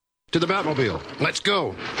To the Batmobile. Let's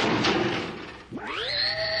go.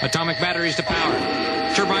 Atomic batteries to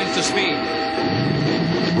power. Turbines to speed.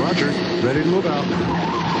 Roger. Ready to move out.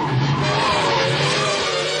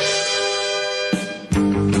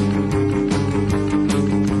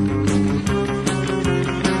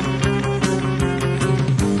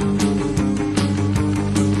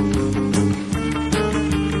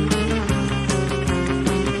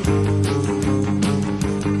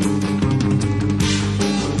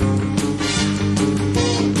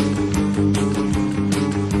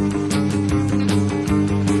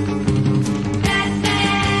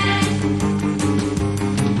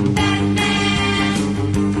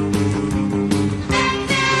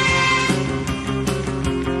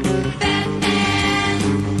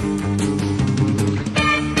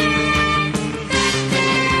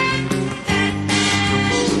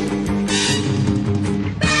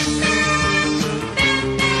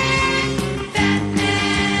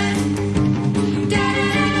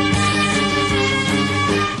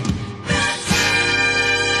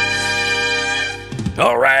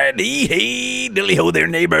 Alrighty, hey, dilly ho there,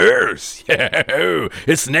 neighbors.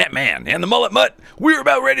 It's Nat Man and the Mullet Mutt. We're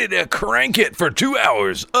about ready to crank it for 2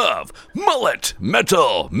 hours of Mullet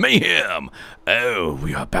Metal Mayhem. Oh,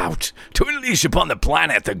 we are about to unleash upon the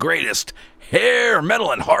planet the greatest hair,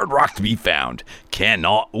 metal, and hard rock to be found.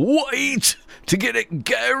 Cannot wait to get it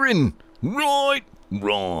going. Right.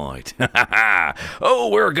 Oh,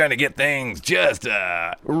 we're gonna get things just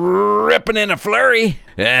ripping in a flurry,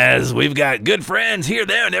 as we've got good friends here,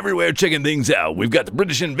 there, and everywhere checking things out. We've got the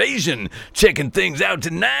British Invasion checking things out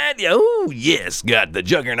tonight. Oh, yes, got the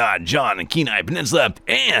Juggernaut John and Kenai Peninsula,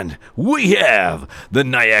 and we have the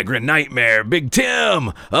Niagara Nightmare Big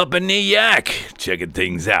Tim up in Nyack checking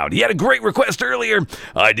things out. He had a great request earlier.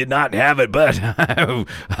 I did not have it, but I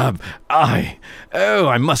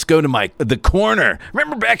must go to the corner.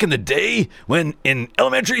 Remember back in the day when in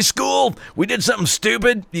elementary school we did something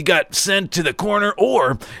stupid? You got sent to the corner,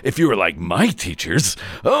 or if you were like my teachers,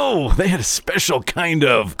 they had a special kind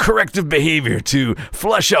of corrective behavior to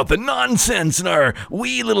flush out the nonsense in our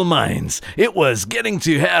wee little minds. It was getting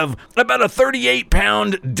to have about a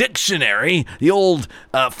 38-pound dictionary, the old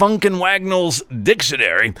Funkin' Wagnall's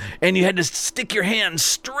dictionary, and you had to stick your hand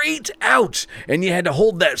straight out, and you had to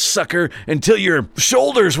hold that sucker until your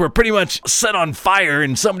shoulders were pretty much set on fire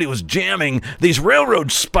and somebody was jamming these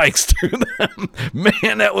railroad spikes to them.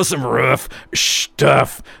 Man, that was some rough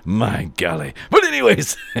stuff. My golly. But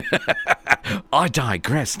anyways, I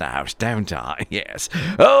digress now, don't I? Yes.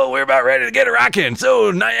 Oh, we're about ready to get rocking.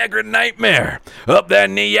 So, Niagara Nightmare. Up that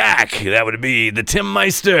Nyack. That would be the Tim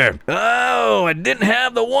Meister. Oh, I didn't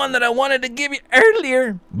have the one that I wanted to give you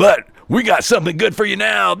earlier. But we got something good for you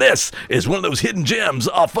now. This is one of those hidden gems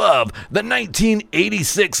off of the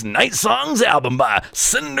 1986 Night Songs album by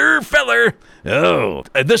Cinder Feller. Oh,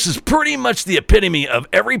 this is pretty much the epitome of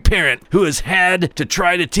every parent who has had to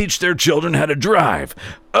try to teach their children how to drive.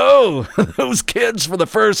 Oh, those kids for the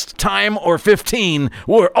first time or 15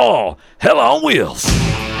 were all hell on wheels.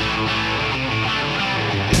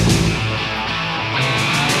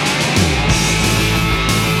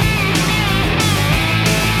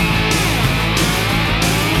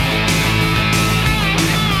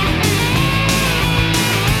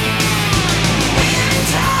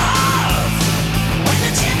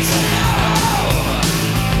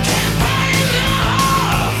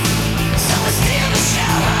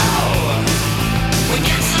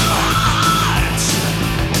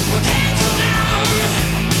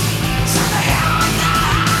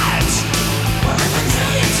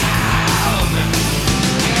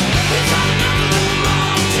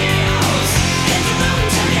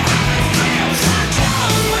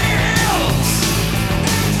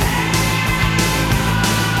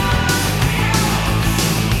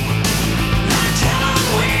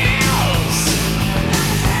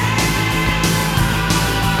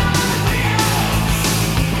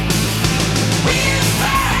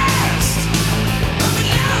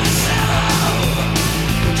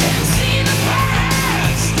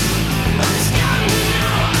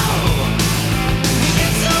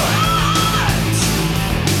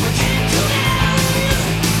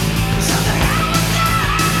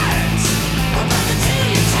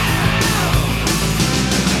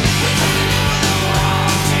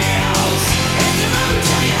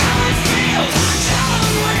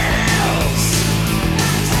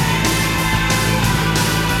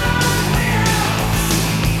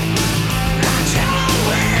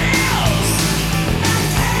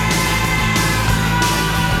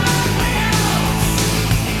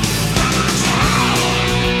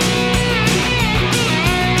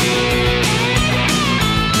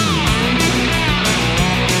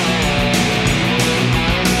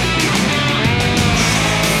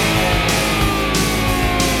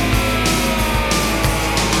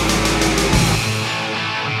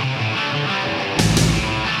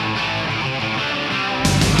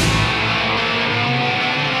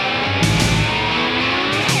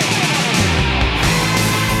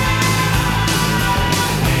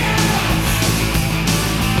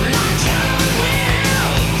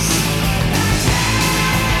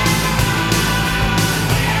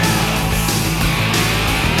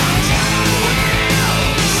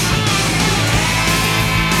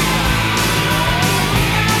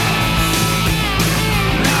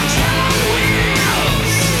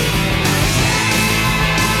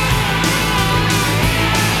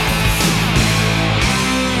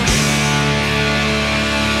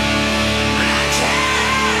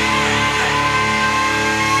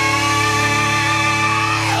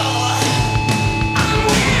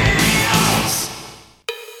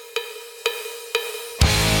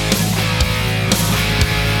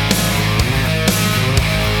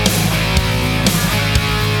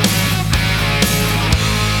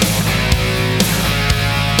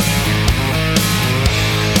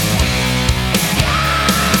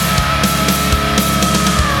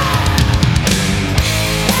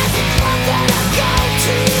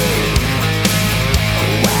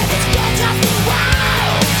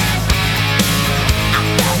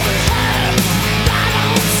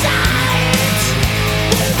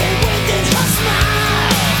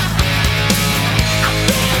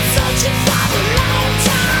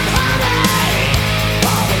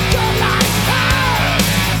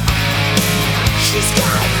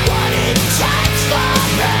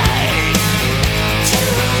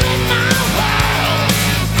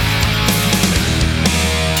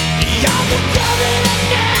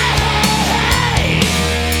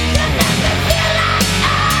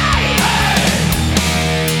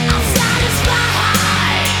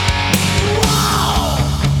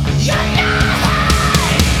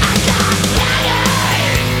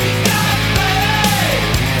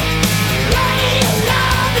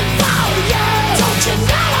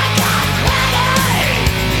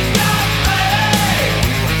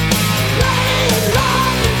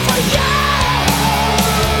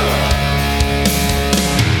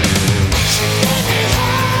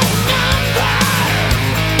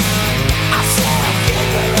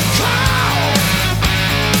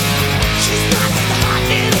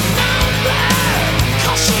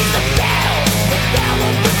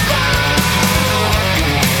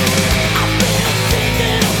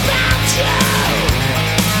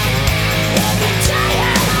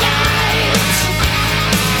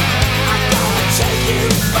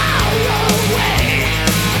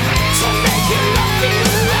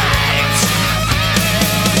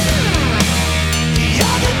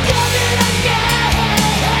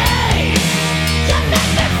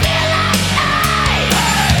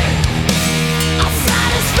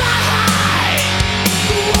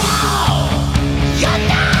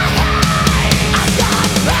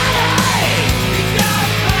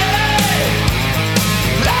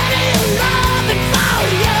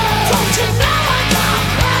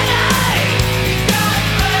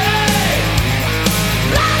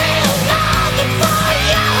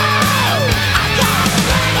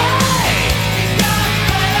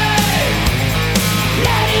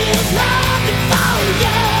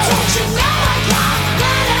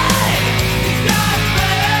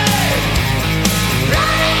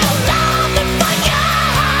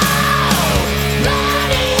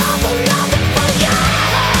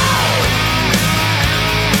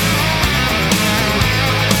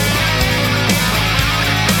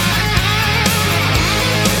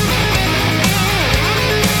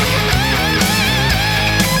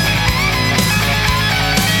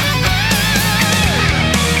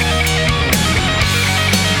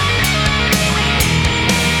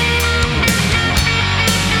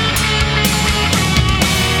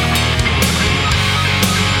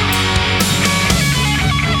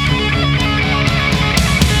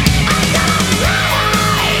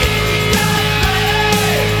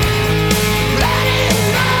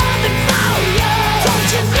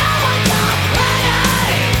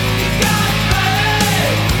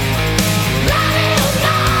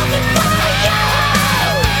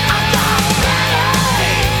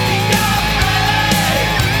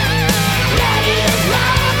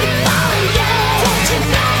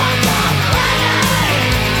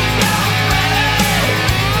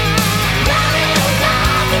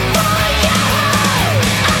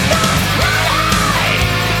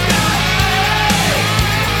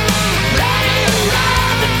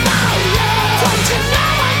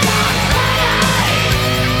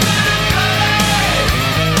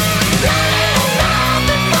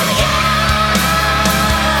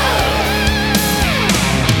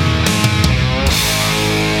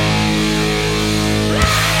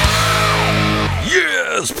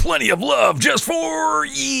 plenty of love just for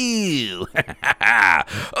you.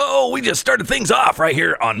 Oh, we just started things off right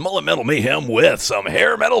here on Mullet Metal Mayhem with some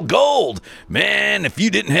hair metal gold. Man, if you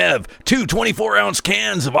didn't have two 24-ounce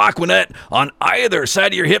cans of Aquanet on either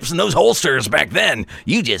side of your hips and those holsters back then,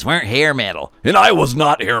 you just weren't hair metal. And I was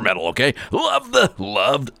not hair metal, okay? Loved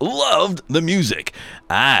the music.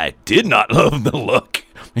 I did not love the look.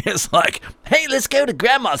 It's like, hey, let's go to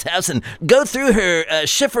Grandma's house and go through her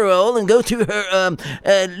chifferole and go through her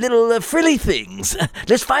little frilly things.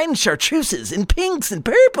 Let's find chartreuses and pinks and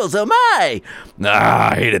purples, oh my.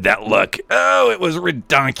 I hated that look. Oh, it was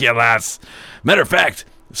redonkulous. Matter of fact,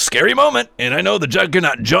 scary moment, and I know the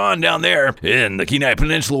Juggernaut John down there in the Kenai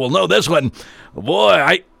Peninsula will know this one.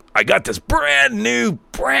 Boy, I got this brand new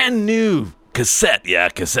cassette. Yeah,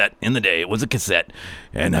 cassette. In the day, it was a cassette.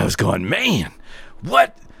 And I was going, man,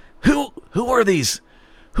 what? Who are these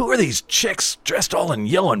chicks dressed all in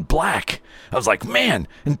yellow and black? I was like, man,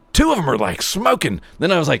 and two of them are like smoking.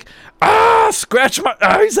 Then I was like, scratch my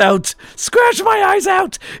eyes out.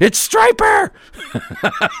 It's Striper.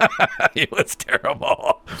 It was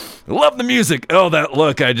terrible. Love the music. Oh, that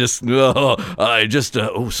look.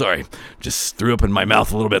 Sorry. Just threw up in my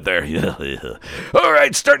mouth a little bit there. All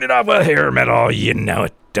right, starting it off with hair metal. You know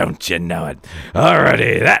it. Don't you know it?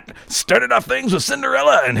 Alrighty, that started off things with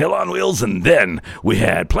Cinderella and Hell on Wheels, and then we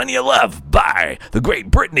had Plenty of Love by the great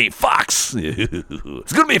Brittany Fox.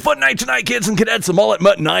 It's gonna be a fun night tonight, kids and cadets. The Mullet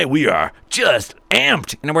Mutt and I, we are just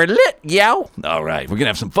amped, and we're lit, yo. Alright, we're gonna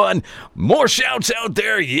have some fun. More shouts out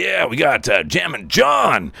there. Yeah, we got Jammin'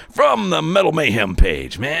 John from the Metal Mayhem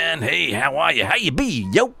page. Man, hey, how are you? How you be,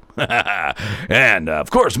 yo? And,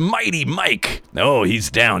 of course, Mighty Mike. Oh,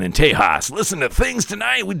 he's down in Tejas. Listen to things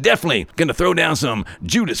tonight. We definitely gonna throw down some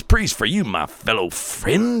Judas Priest for you, my fellow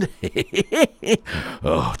friend.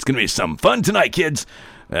 Oh, it's gonna be some fun tonight, kids.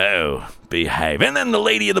 Oh, behave. And then the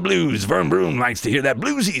Lady of the Blues, Vern Broom, likes to hear that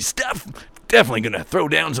bluesy stuff. Definitely gonna throw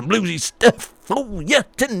down some bluesy stuff for you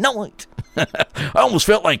tonight. I almost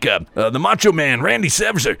felt like the Macho Man, Randy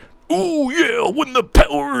Savage. Oh yeah, when the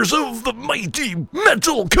powers of the mighty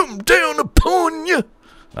metal come down upon you.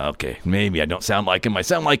 Okay, maybe I don't sound like him. I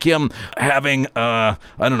sound like him having,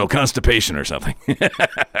 constipation or something.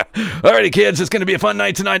 Alrighty, kids, it's going to be a fun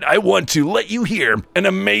night tonight. I want to let you hear an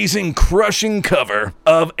amazing, crushing cover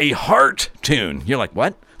of a Heart tune. You're like,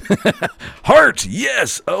 what? Heart,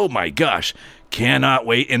 yes. Oh my gosh. Cannot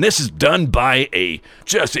wait. And this is done by a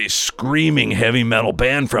screaming heavy metal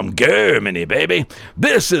band from Germany, baby.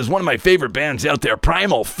 This is one of my favorite bands out there,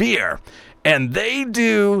 Primal Fear. And they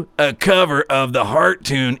do a cover of the Heart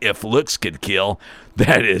tune, If Looks Could Kill.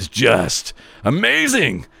 That is just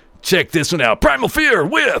amazing. Check this one out. Primal Fear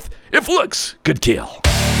with If Looks Could Kill.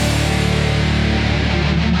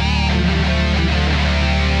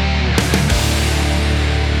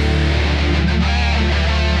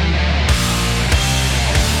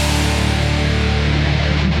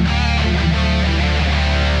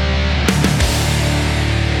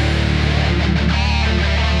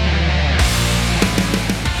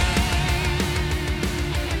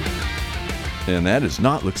 And that is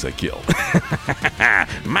not Looks Like Kill.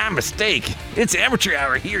 My mistake. It's amateur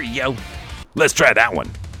hour here, yo. Let's try that one.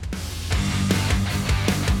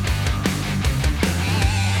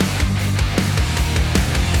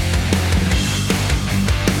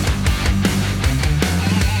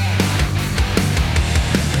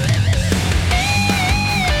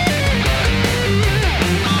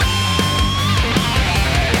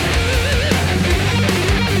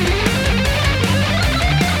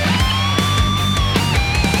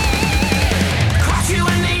 Caught you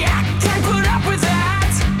in the act, can't put up with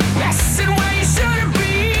that. Messing where you shouldn't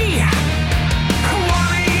be.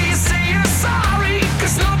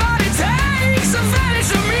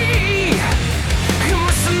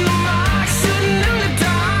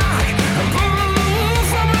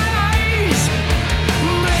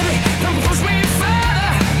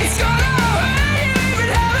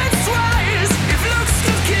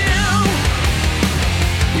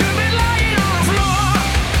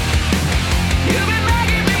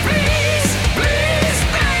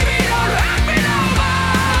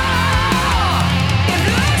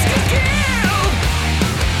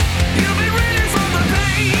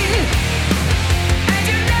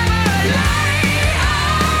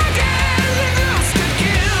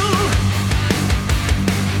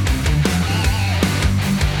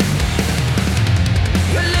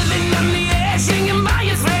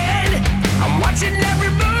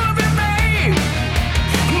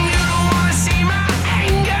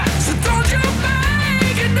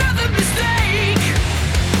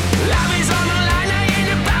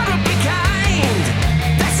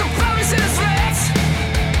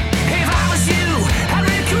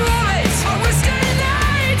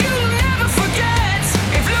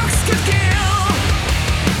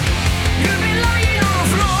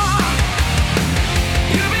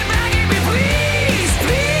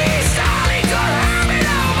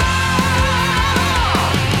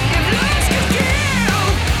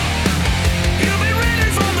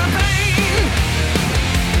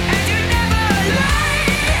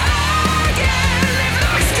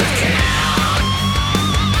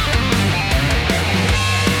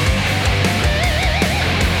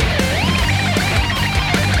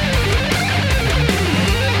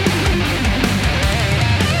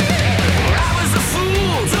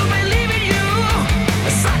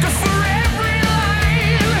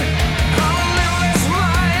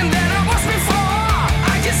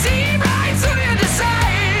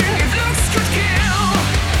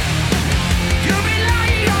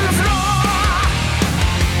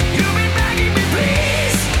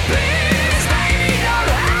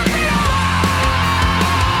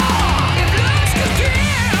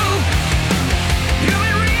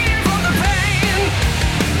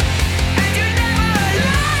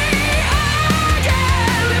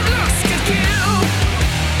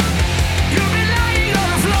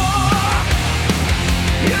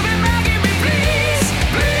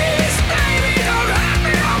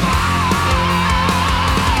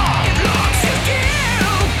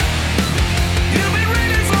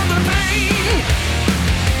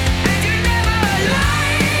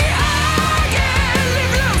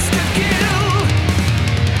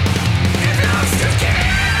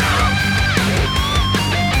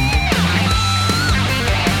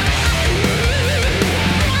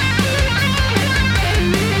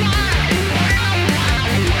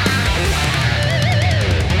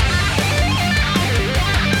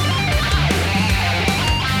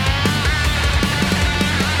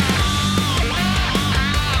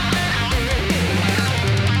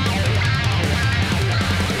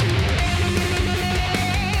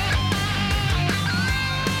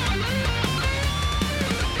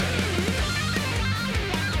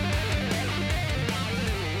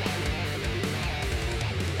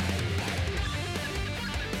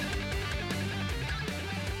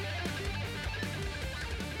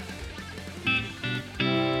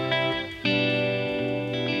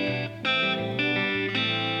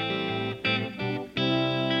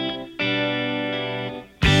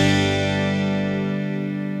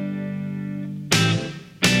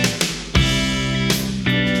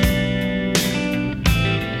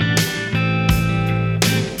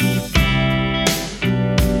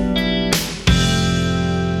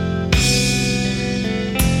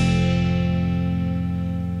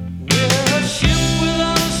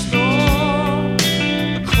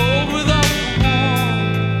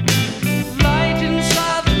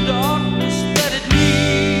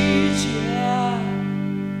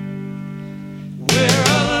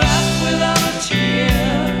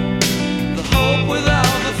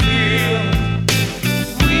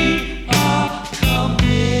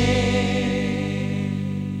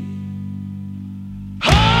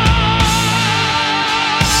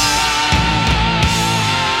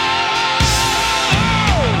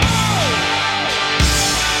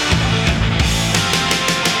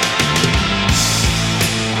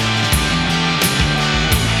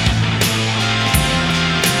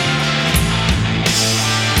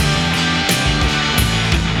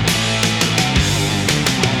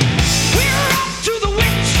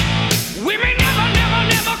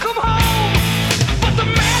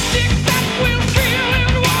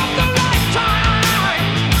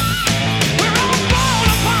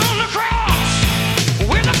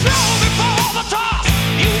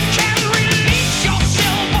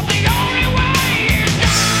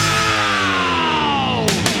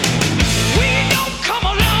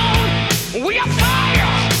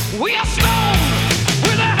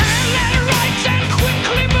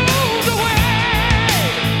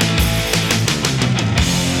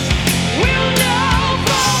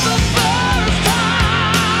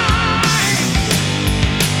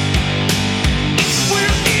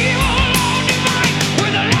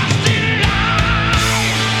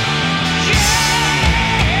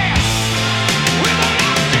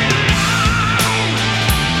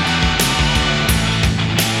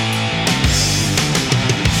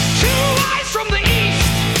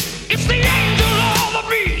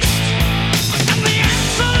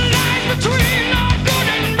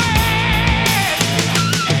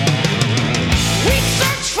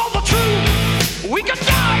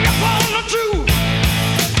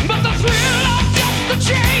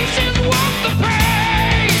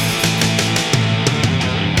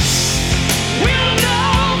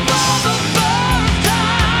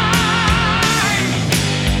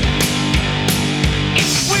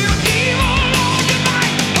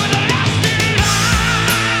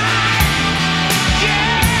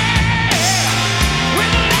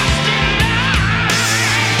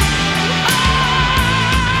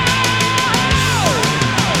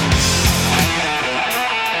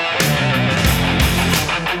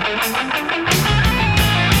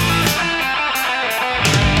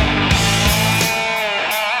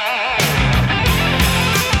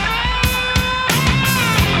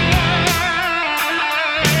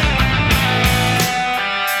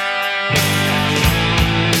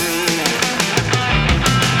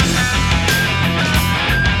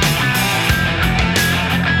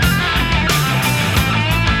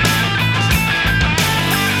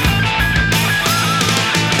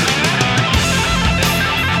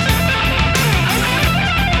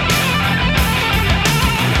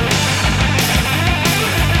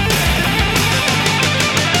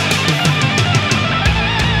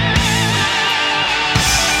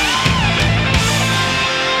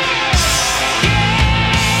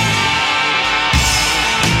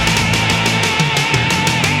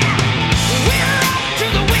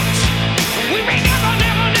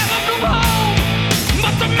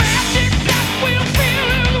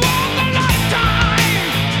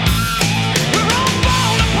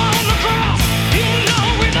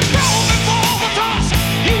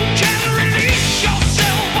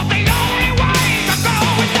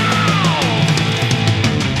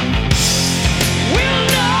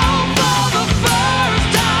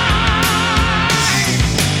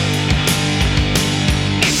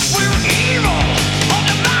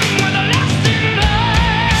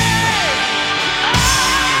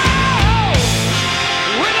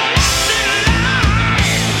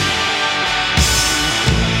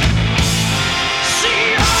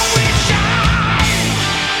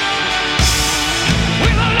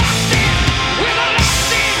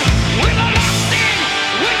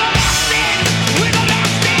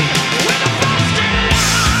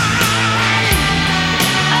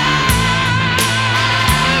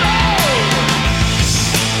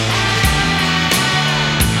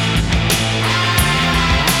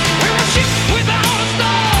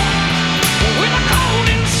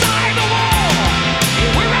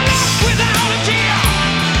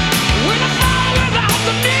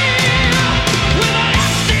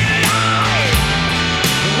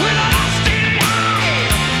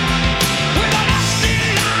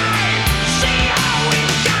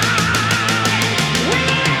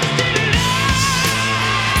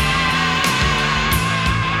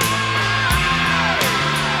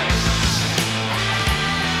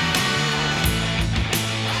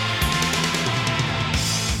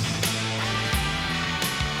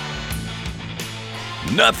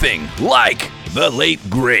 Nothing like the late,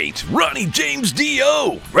 great Ronnie James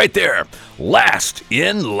Dio. Right there, Last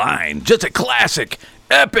in Line. Just a classic,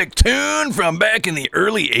 epic tune from back in the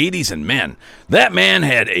early 80s. And man, that man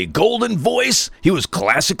had a golden voice. He was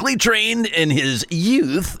classically trained in his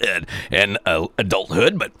youth and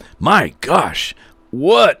adulthood. But my gosh,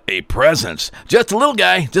 what a presence. Just a little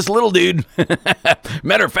guy, just a little dude.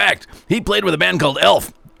 Matter of fact, he played with a band called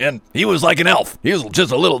Elf. And he was like an elf. He was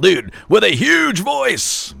just a little dude with a huge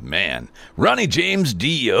voice. Man, Ronnie James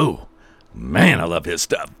Dio. Man, I love his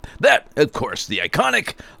stuff. That, of course, the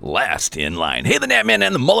iconic Last in Line. Hey, the Natman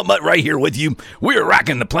and the Mullet Mutt right here with you. We're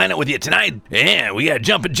rocking the planet with you tonight. And we got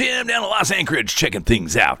Jumpin' Jim down in Los Anchorage checking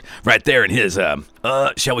things out. Right there in his,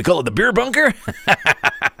 shall we call it the beer bunker?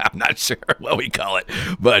 I'm not sure what we call it.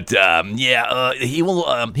 But, he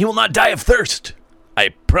will not die of thirst. I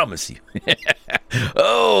promise you.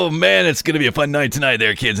 Oh, man, it's going to be a fun night tonight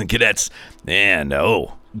there, kids and cadets. And,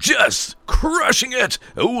 just crushing it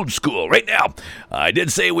old school right now. I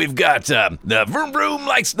did say we've got the Vroom Vroom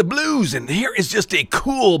Likes the Blues, and here is just a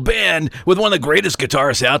cool band with one of the greatest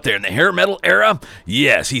guitarists out there in the hair metal era.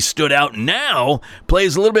 Yes, he stood out now,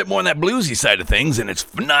 plays a little bit more on that bluesy side of things, and it's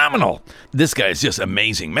phenomenal. This guy is just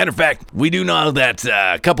amazing. Matter of fact, we do know that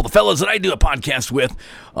a couple of fellows that I do a podcast with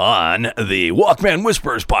on the Walkman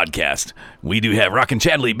Whisperers podcast. We do have Rockin'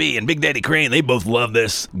 Chadley B and Big Daddy Crane. They both love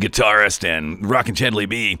this guitarist, and Rockin' Chadley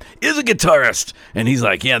B is a guitarist. And he's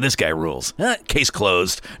like, yeah, this guy rules. Case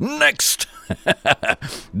closed. Next.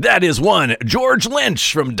 That is one, George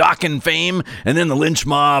Lynch from Dokken fame, and then the Lynch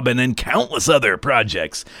Mob, and then countless other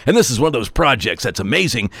projects. And this is one of those projects that's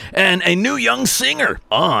amazing, and a new young singer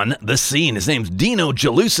on the scene. His name's Dino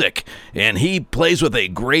Jalusic, and he plays with a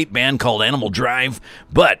great band called Animal Drive.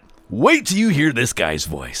 But wait till you hear this guy's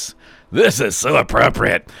voice. This is so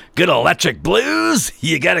appropriate. Good electric blues,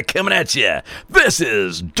 you got it coming at you. This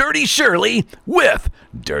is Dirty Shirley with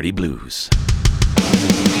Dirty Blues.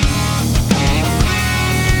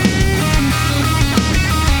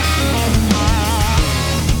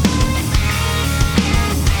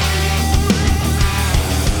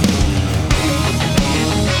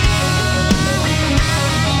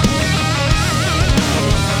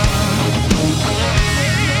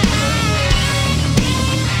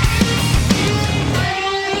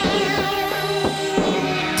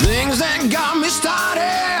 Got me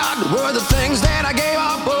started were the things that I gave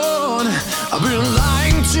up on. I've been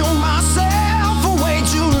lying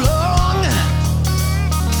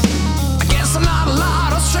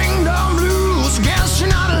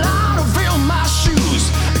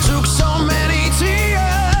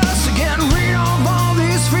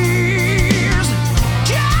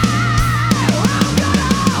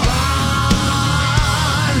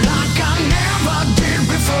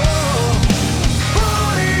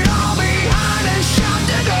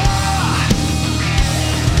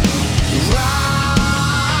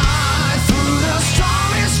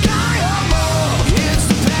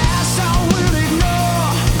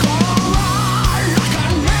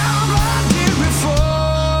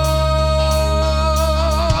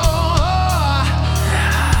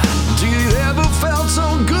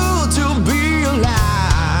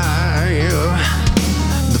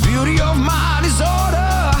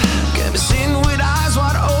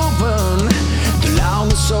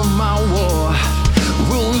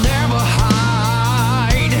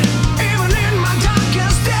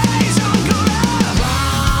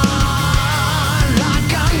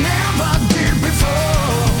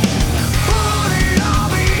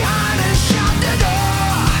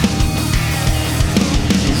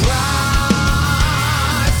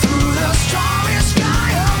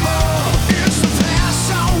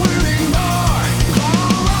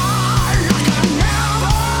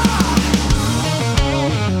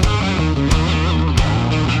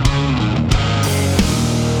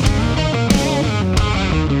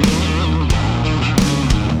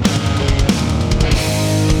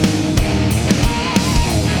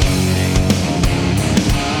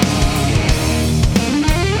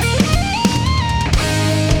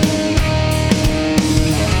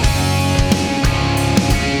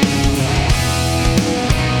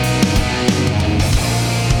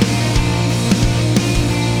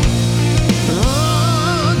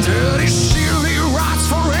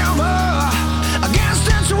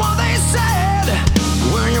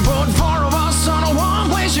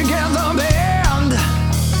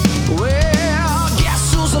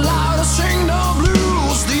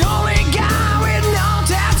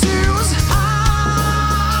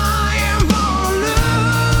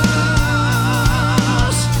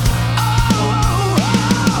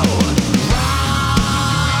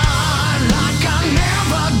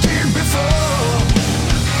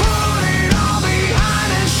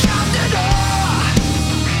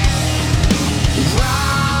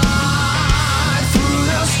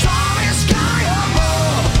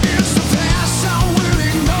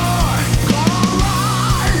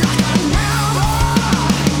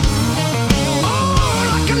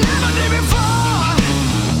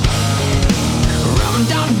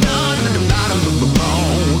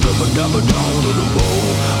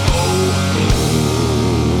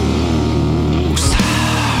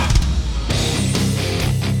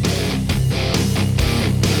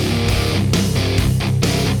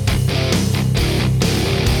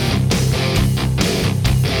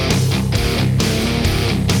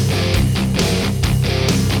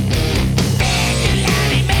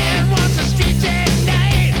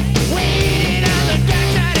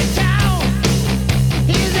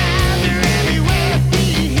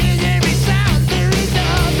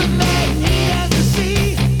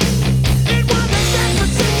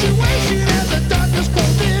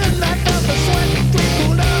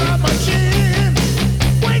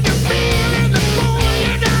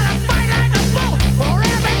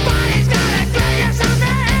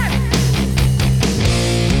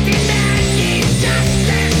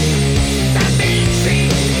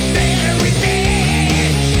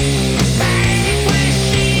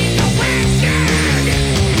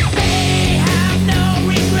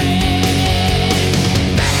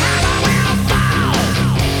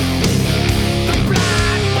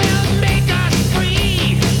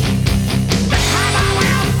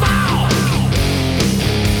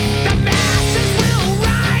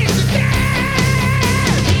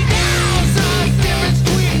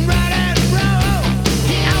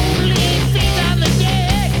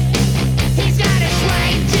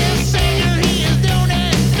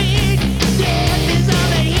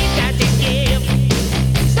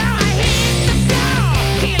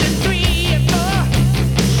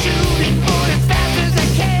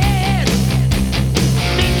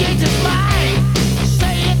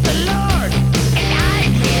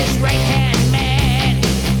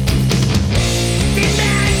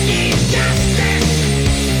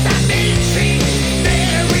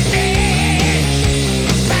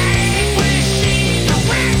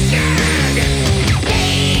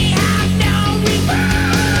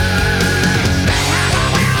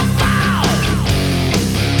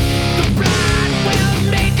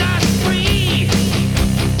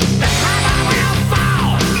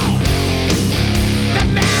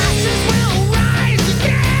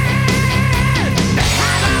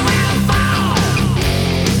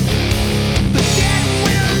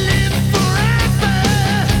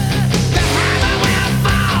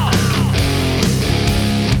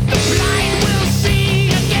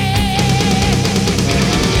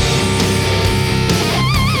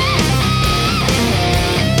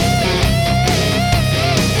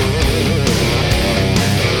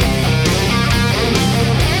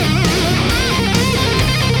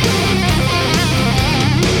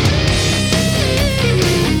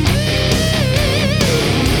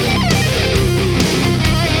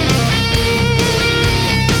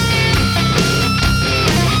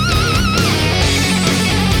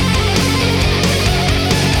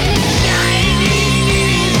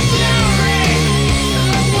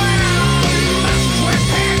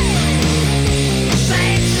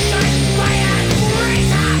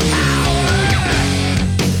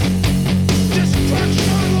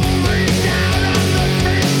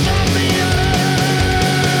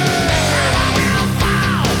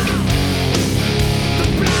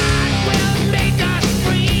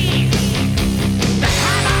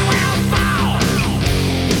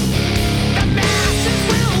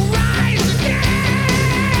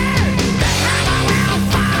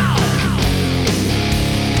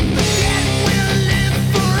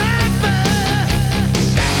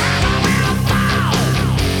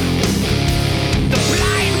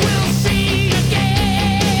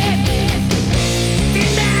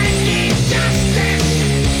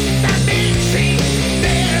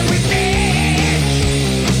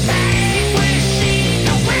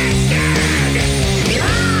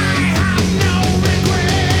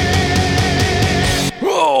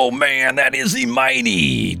and that is the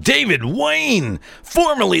mighty David Wayne,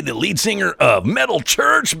 formerly the lead singer of Metal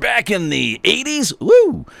Church back in the 80s.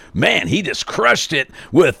 Woo! Man, he just crushed it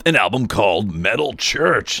with an album called Metal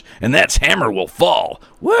Church, and that's Hammer Will Fall.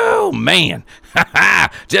 Whoa, man.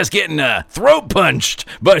 Just getting throat punched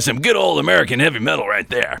by some good old American heavy metal right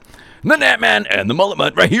there. The Natman and the Mullet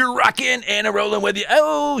Mutt right here rocking and rolling with you.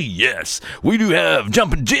 Oh, yes. We do have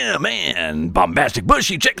Jumpin' Jim and Bombastic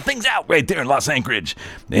Bushy. Check things out right there in Los Anchorage.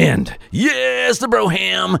 And, yes, the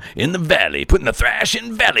Broham in the Valley, putting the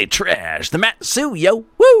thrashing Valley trash. The Matsuyo,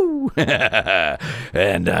 woo!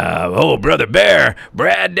 And, Brother Bear,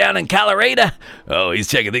 Brad down in Colorado. Oh, he's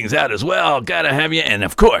checking things out as well. Gotta have you. And,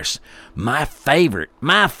 of course, my favorite,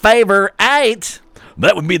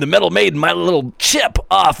 that would be the Metal Maiden, my little chip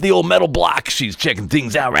off the old metal block. She's checking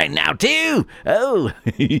things out right now, too. Oh,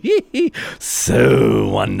 so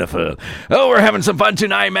wonderful. Oh, we're having some fun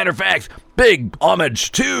tonight. Matter of fact, big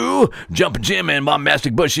homage to Jumpin' Jim and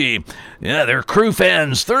Bombastic Bushy. Yeah, they're crew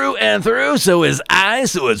fans through and through. So is I.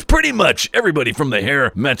 So is pretty much everybody from the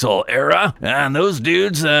hair metal era. And those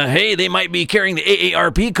dudes, hey, they might be carrying the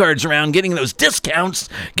AARP cards around, getting those discounts,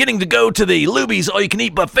 getting to go to the Luby's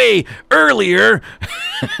all-you-can-eat buffet earlier.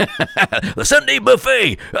 The Sunday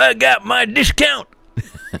buffet, I got my discount.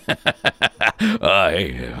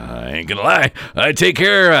 I ain't gonna lie. I take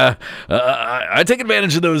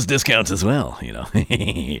advantage of those discounts as well, you know.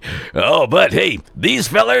 Oh, but hey, these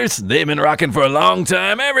fellers, they've been rocking for a long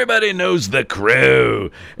time. Everybody knows The Crow.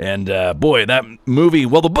 And boy, that movie,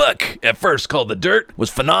 well, the book at first called The Dirt was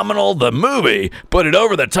phenomenal. The movie put it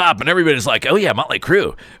over the top, and everybody's like, oh yeah, Motley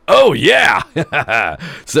Crue. Oh yeah.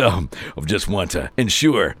 So I just want to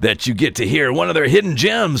ensure that you get to hear one of their hidden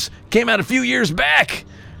gems. Came out a few years back.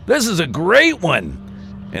 This is a great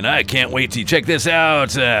one, and I can't wait to check this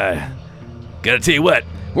out. Gotta tell you what,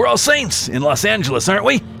 we're all saints in Los Angeles, aren't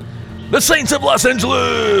we? The Saints of Los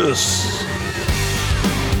Angeles!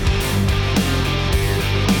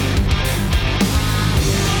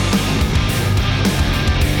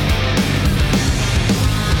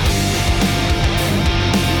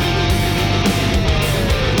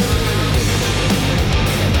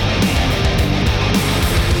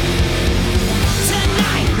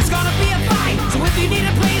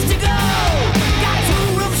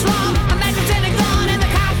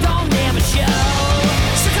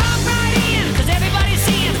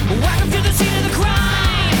 Welcome to the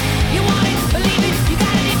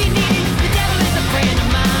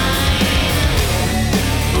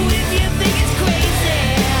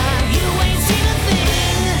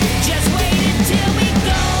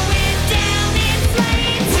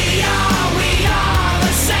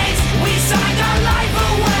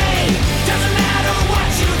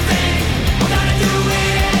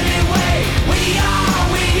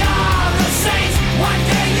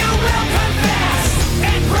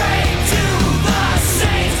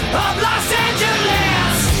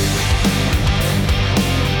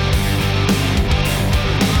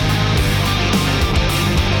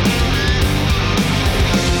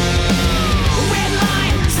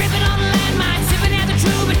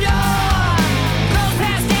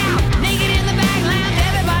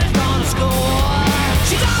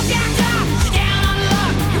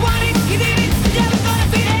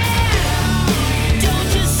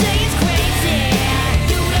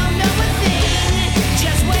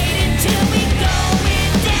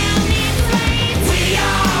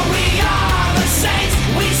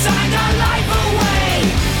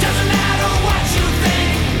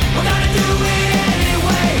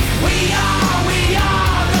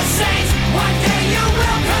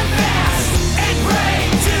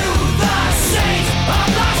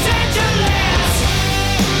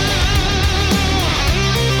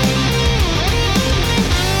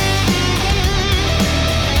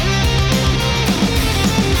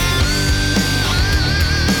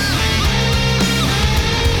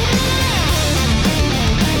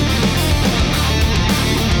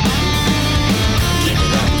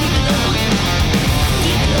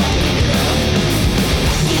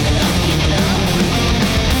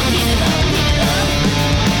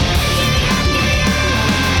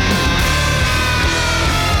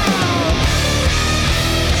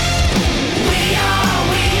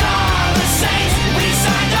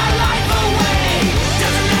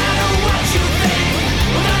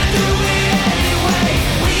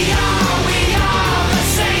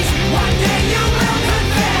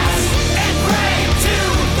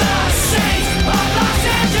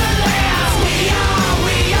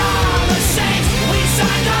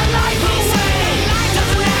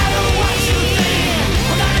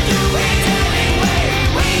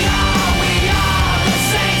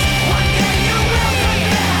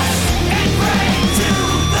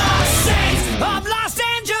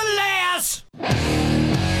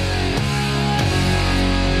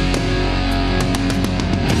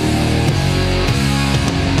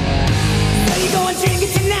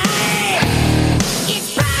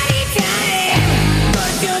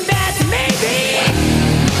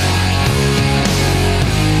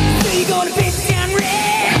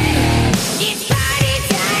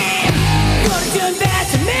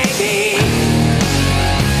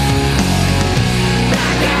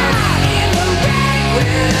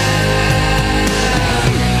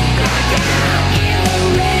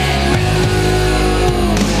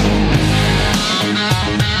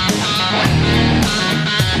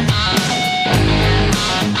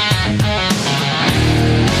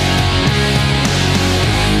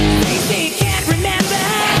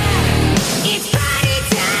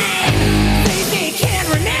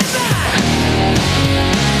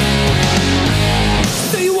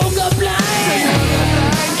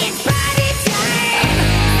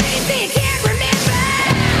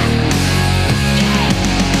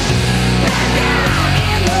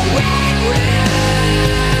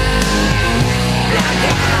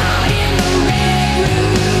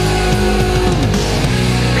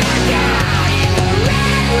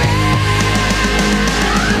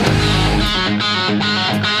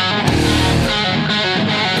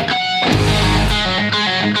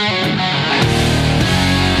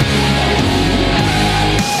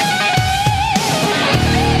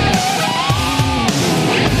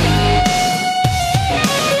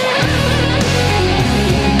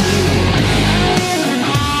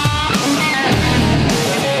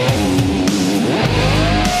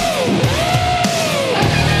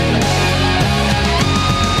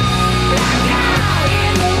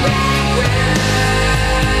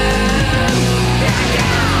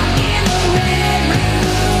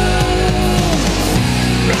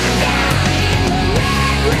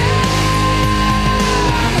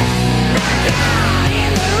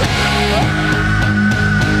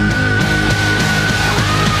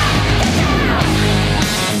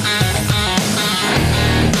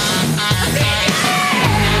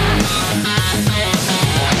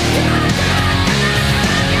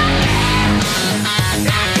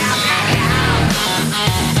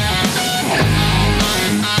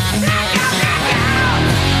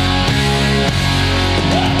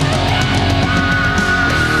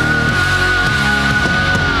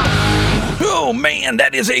Man,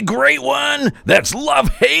 that is a great one. That's Love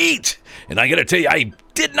Hate. And I gotta tell you, I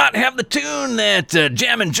did not have the tune that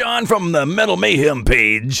Jammin' John from the Metal Mayhem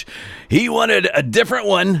page. He wanted a different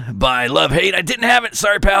one by Love Hate. I didn't have it.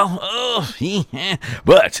 Sorry, pal. Oh,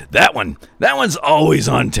 but that one's always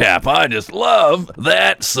on tap. I just love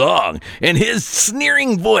that song. And his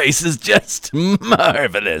sneering voice is just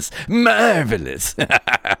marvelous. Marvelous.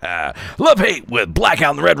 Love Hate with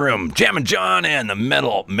Blackout in the Red Room, Jammin' John, and the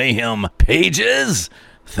Metal Mayhem pages.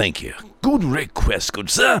 Thank you. Good request,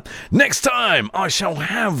 good sir. Next time, I shall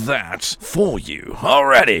have that for you.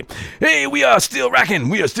 Alrighty. Hey, we are still rocking.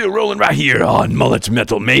 We are still rolling right here on Mullet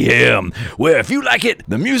Metal Mayhem, where if you like it,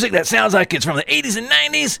 the music that sounds like it's from the 80s and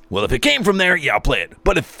 90s, well, if it came from there, yeah, I'll play it.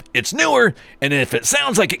 But if it's newer, and if it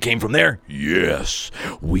sounds like it came from there, yes,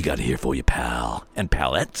 we got it here for you, pal. And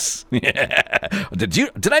palettes.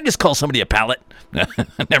 Did I just call somebody a pallet?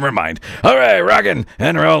 Never mind. All right, rocking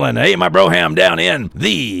and rolling. Hey, my broham down in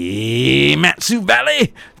the Matsu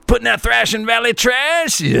Valley, putting that Thrashing Valley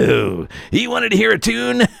trash. Yo, he wanted to hear a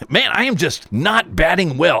tune. Man, I am just not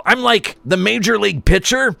batting well. I'm like the major league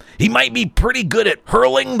pitcher. He might be pretty good at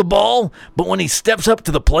hurling the ball, but when he steps up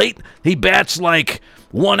to the plate, he bats like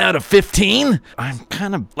 1 out of 15. I'm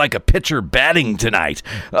kind of like a pitcher batting tonight.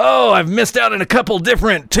 Oh, I've missed out on a couple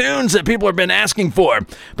different tunes that people have been asking for.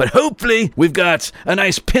 But hopefully we've got a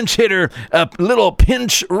nice pinch hitter, a little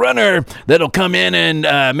pinch runner that'll come in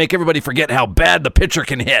and make everybody forget how bad the pitcher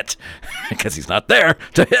can hit. Because he's not there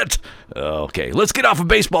to hit. Okay, let's get off of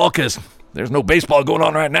baseball because there's no baseball going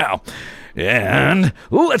on right now. And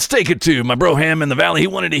let's take it to my broham in the valley. He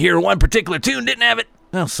wanted to hear one particular tune, didn't have it.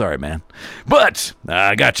 Oh, sorry, man. But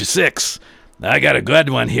I got you 6. I got a good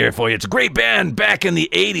one here for you. It's a great band back in the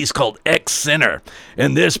 80s called X-Center.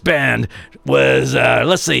 And this band was,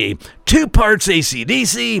 2 parts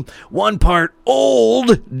AC/DC, 1 part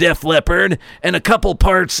old Def Leppard, and a couple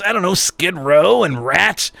parts, Skid Row and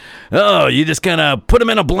Rat. Oh, you just kind of put them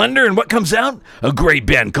in a blender, and what comes out? A great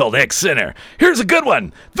band called X-Center. Here's a good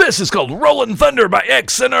one. This is called Rollin' Thunder by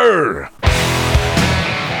X-Center.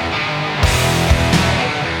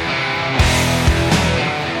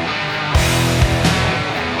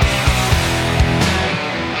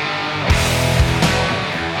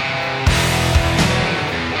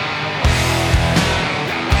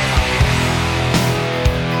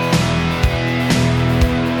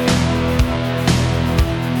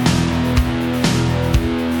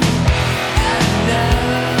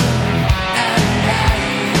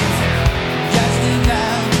 Just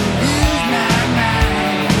enough, use my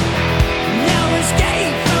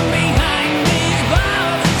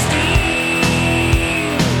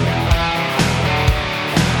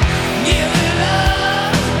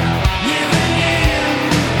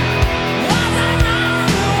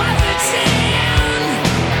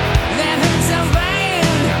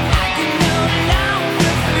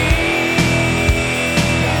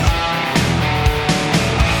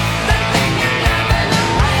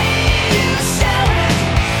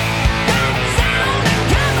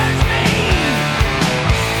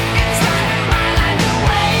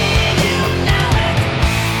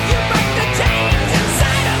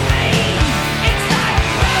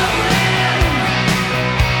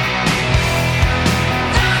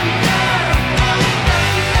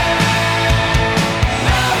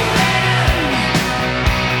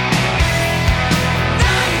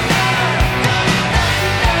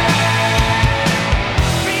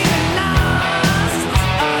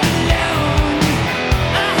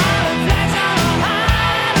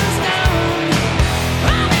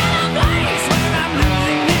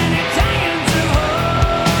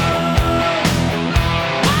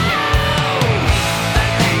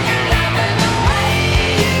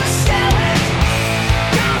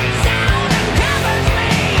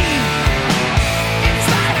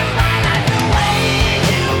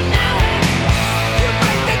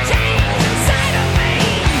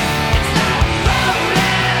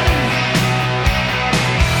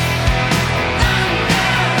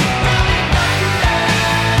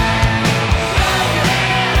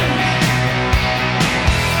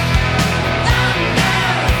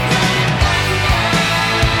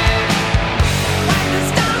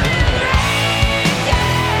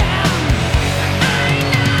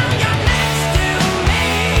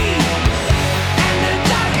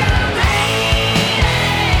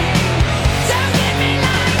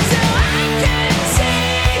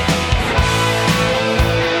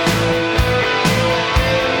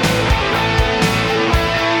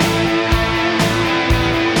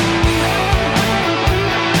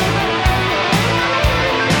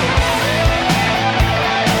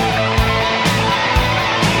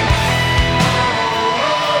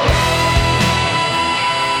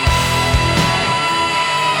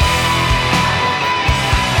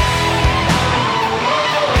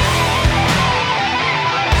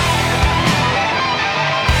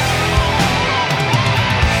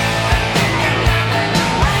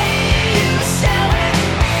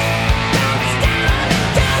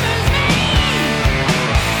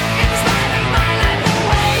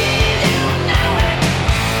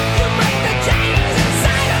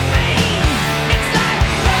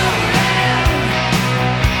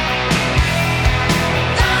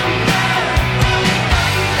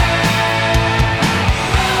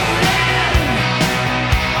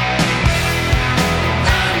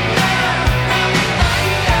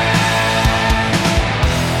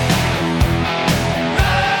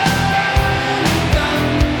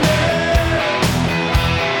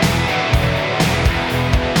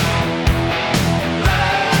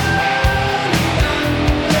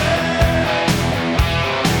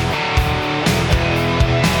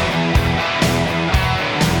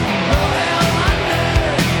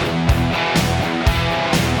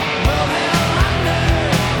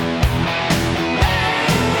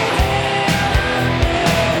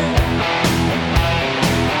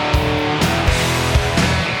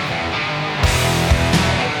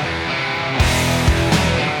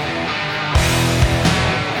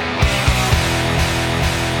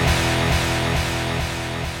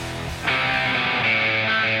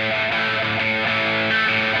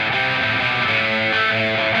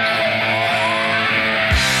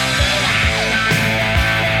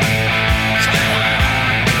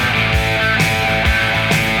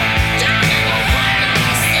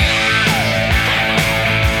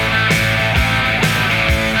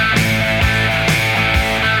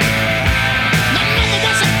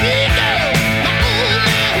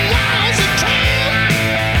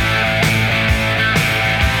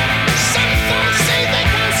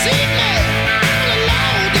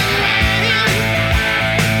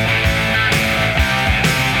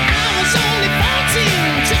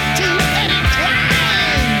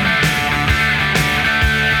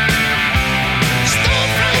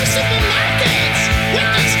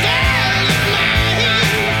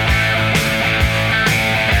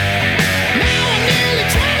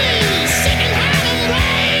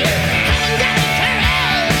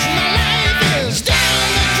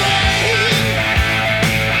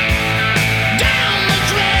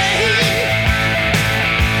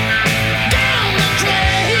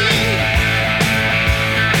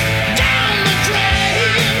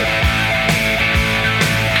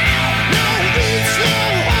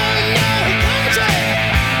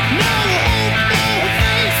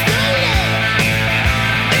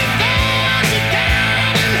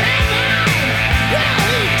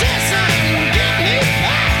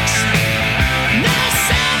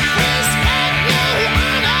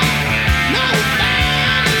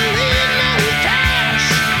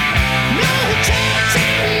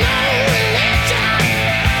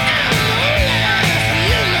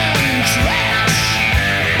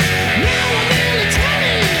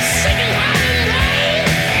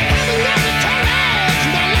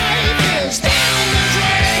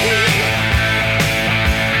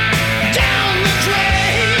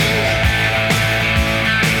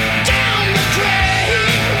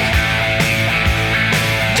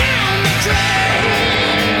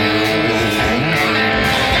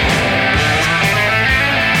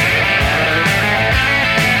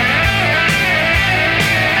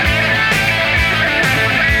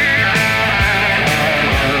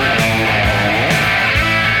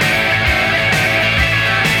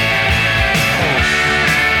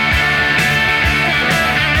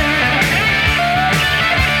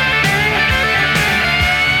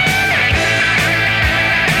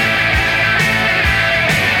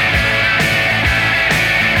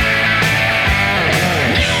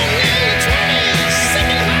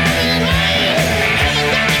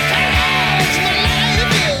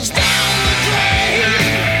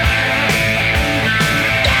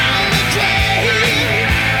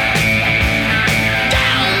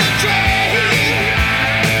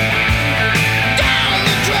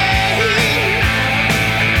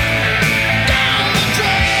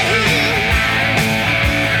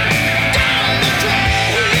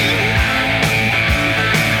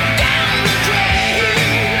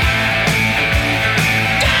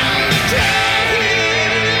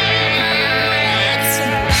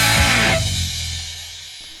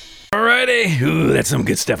Alrighty. Ooh, that's some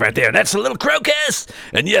good stuff right there. That's a little crocus.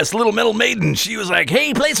 And yes, little metal maiden, she was like,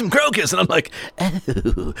 hey, play some crocus. And I'm like,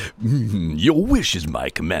 oh, your wish is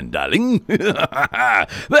my command, darling.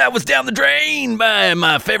 That was Down the Drain by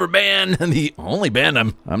my favorite band, and the only band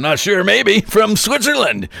I'm not sure, maybe, from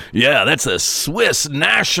Switzerland. Yeah, that's a Swiss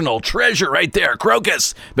national treasure right there.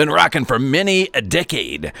 Crocus. Been rocking for many a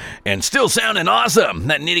decade and still sounding awesome.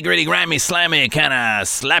 That nitty-gritty, grimy, slammy, kind of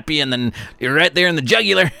slappy, and then you're right there in the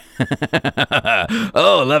jugular.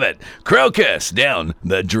 Oh, love it. Crocus, Down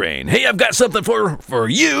the Drain. Hey, I've got something for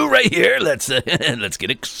you right here. Let's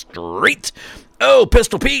get it straight. Oh,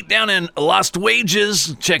 Pistol Pete down in Lost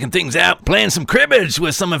Wages, checking things out, playing some cribbage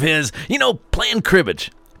with some of his, playing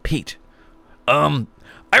cribbage. Pete, I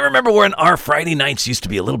remember when our Friday nights used to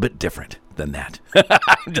be a little bit different than that.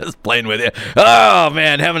 I'm just playing with you. Oh,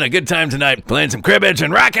 man, having a good time tonight, playing some cribbage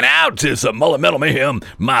and rocking out to some Mullet Metal Mayhem.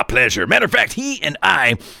 My pleasure. Matter of fact, he and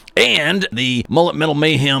I and the Mullet Metal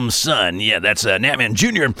Mayhem son, yeah, that's Natman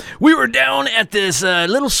Jr., we were down at this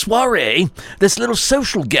little soiree, this little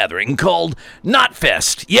social gathering called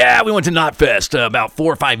Knotfest. Yeah, we went to Knotfest about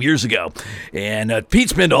 4 or 5 years ago, and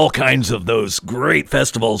Pete's been to all kinds of those great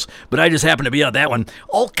festivals, but I just happened to be at that one.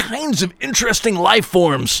 All kinds of interesting life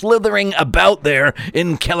forms slithering about there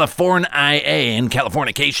in California, in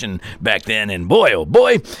Californication back then, and boy, oh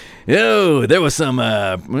boy, there was some,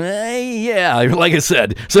 like I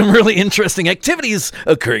said, some really interesting activities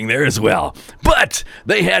occurring there as well. But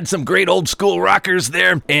they had some great old school rockers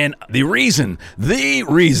there, and the reason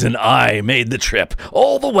I made the trip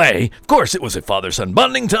all the way, of course, it was a father-son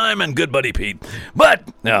bonding time and good buddy Pete, but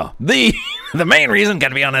no, the main reason,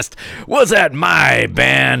 gotta be honest, was that my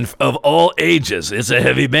band of all ages, it's a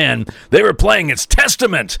heavy band, they were playing its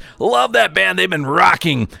Testament. Love that band. They've been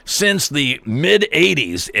rocking since the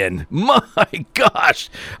mid-'80s, and my gosh,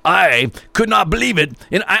 I could not believe it.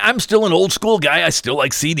 And I'm still an old school guy. I still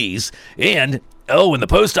like CDs. And in the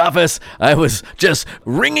post office, I was just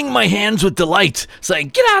wringing my hands with delight, saying,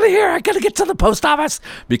 get out of here, I gotta get to the post office,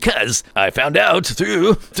 because I found out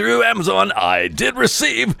through Amazon, I did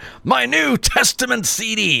receive my new Testament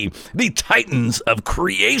CD, the Titans of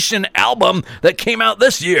Creation album that came out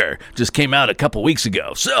this year, just came out a couple weeks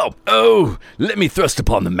ago. So, let me thrust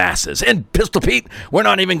upon the masses. And Pistol Pete, we're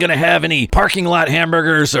not even gonna have any parking lot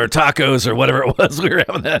hamburgers or tacos or whatever it was we were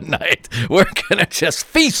having that night. We're gonna just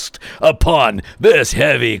feast upon this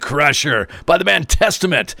heavy crusher by the band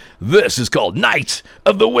Testament. This is called Night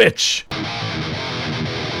of the Witch.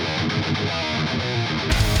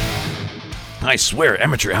 I swear,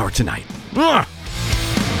 amateur hour tonight. Ugh.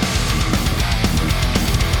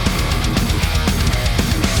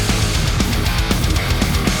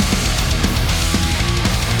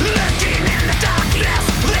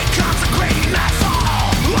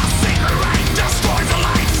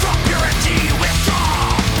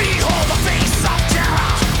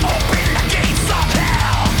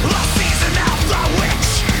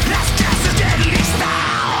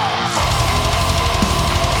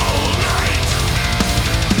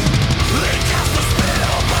 Cast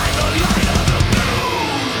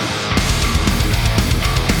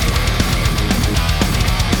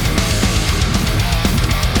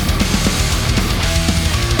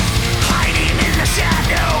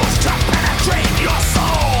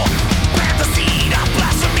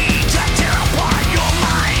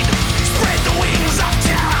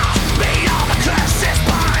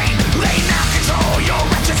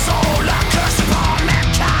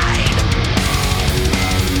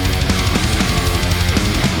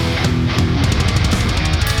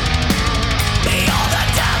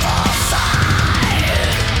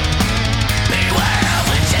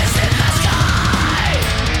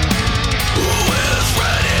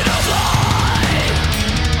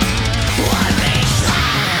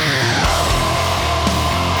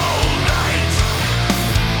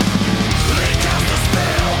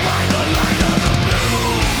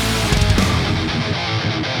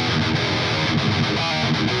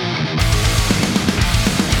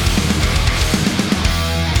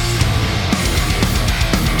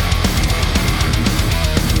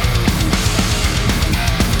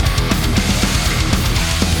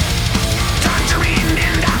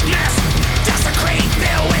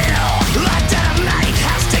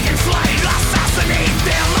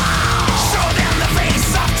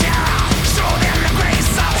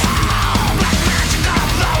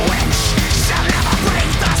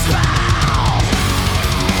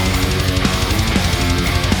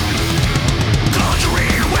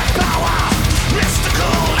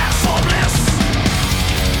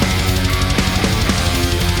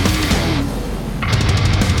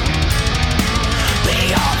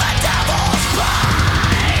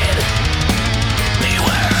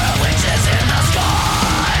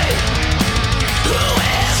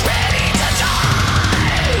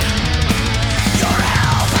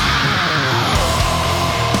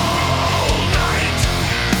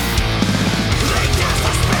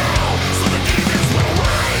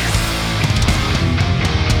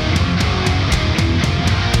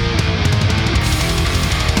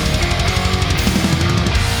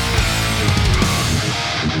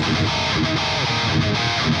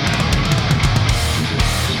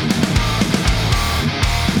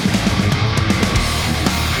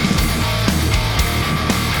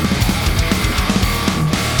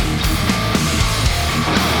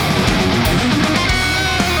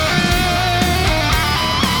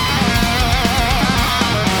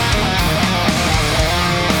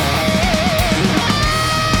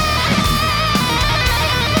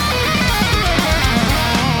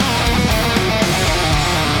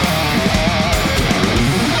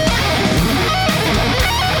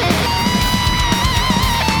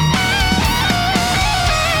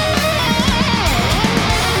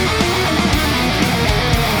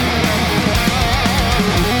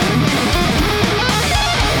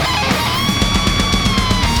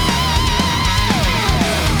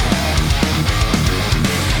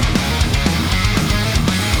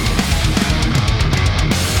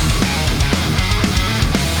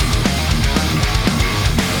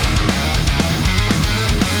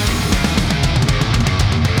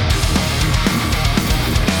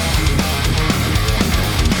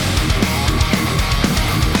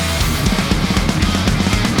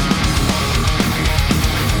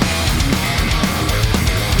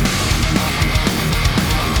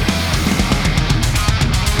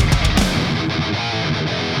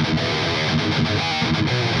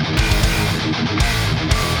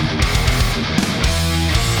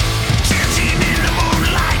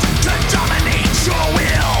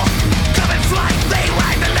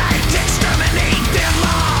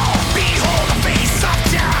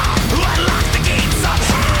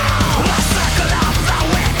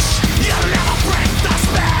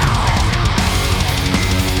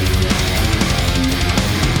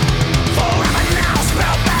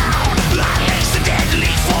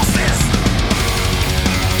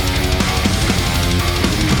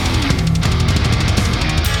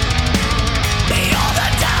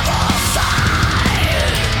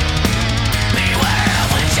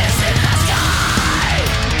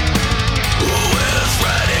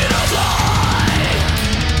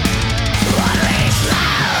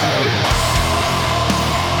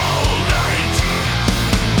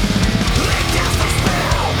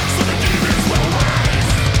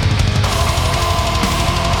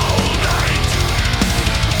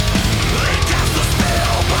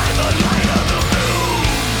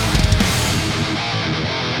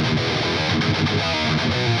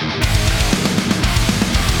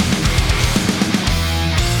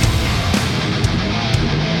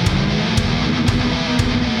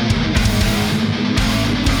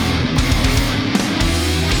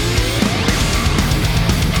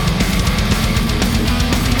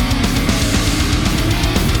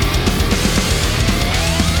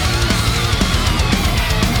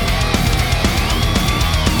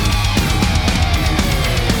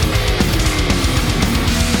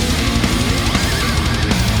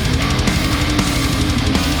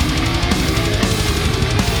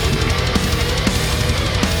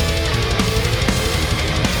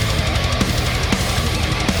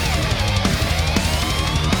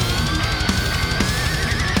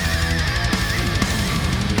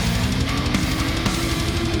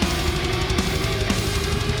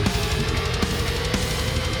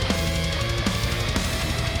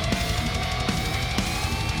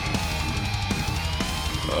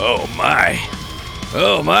Oh my.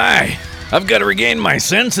 Oh my. I've got to regain my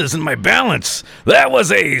senses and my balance. That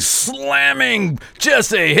was a slamming,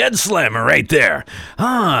 just a head slammer right there.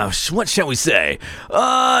 What shall we say?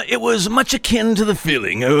 It was much akin to the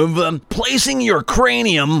feeling of placing your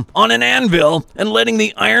cranium on an anvil and letting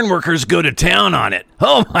the ironworkers go to town on it.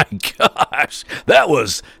 Oh my gosh, that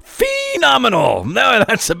was phenomenal. No,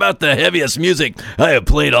 that's about the heaviest music I have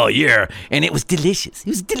played all year, and it was delicious. It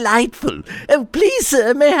was delightful. Oh, please,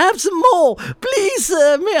 sir, may I have some more? Please,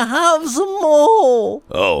 sir, may I have some more?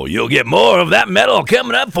 Oh, you'll get more of that metal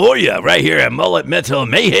coming up for you right here at Mullet Metal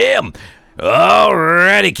Mayhem.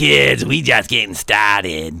 Alrighty, kids, we just getting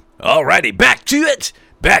started. Alrighty, back to it.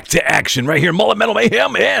 Back to action right here, Mullet Metal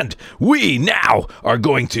Mayhem, and we now are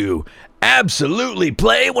going to absolutely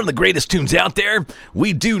play one of the greatest tunes out there.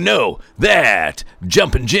 We do know that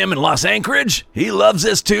Jumpin' Jim in Los Anchorage, he loves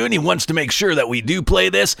this tune. He wants to make sure that we do play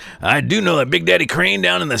this. I do know that Big Daddy Crane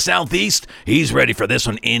down in the southeast, he's ready for this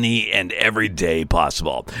one any and every day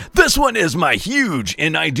possible. This one is my huge,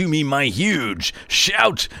 and I do mean my huge,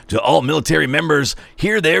 shout to all military members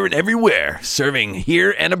here, there, and everywhere, serving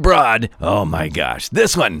here and abroad. Oh my gosh,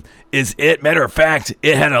 this one is it. Matter of fact,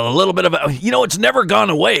 it had a little bit of a, it's never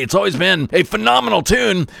gone away. It's always been a phenomenal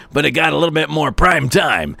tune, but it got a little bit more prime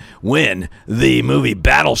time when the movie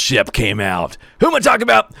Battleship came out. Who am I talking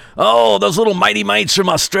about? Oh, those little mighty mites from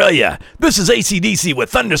Australia. This is AC/DC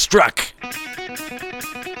with Thunderstruck.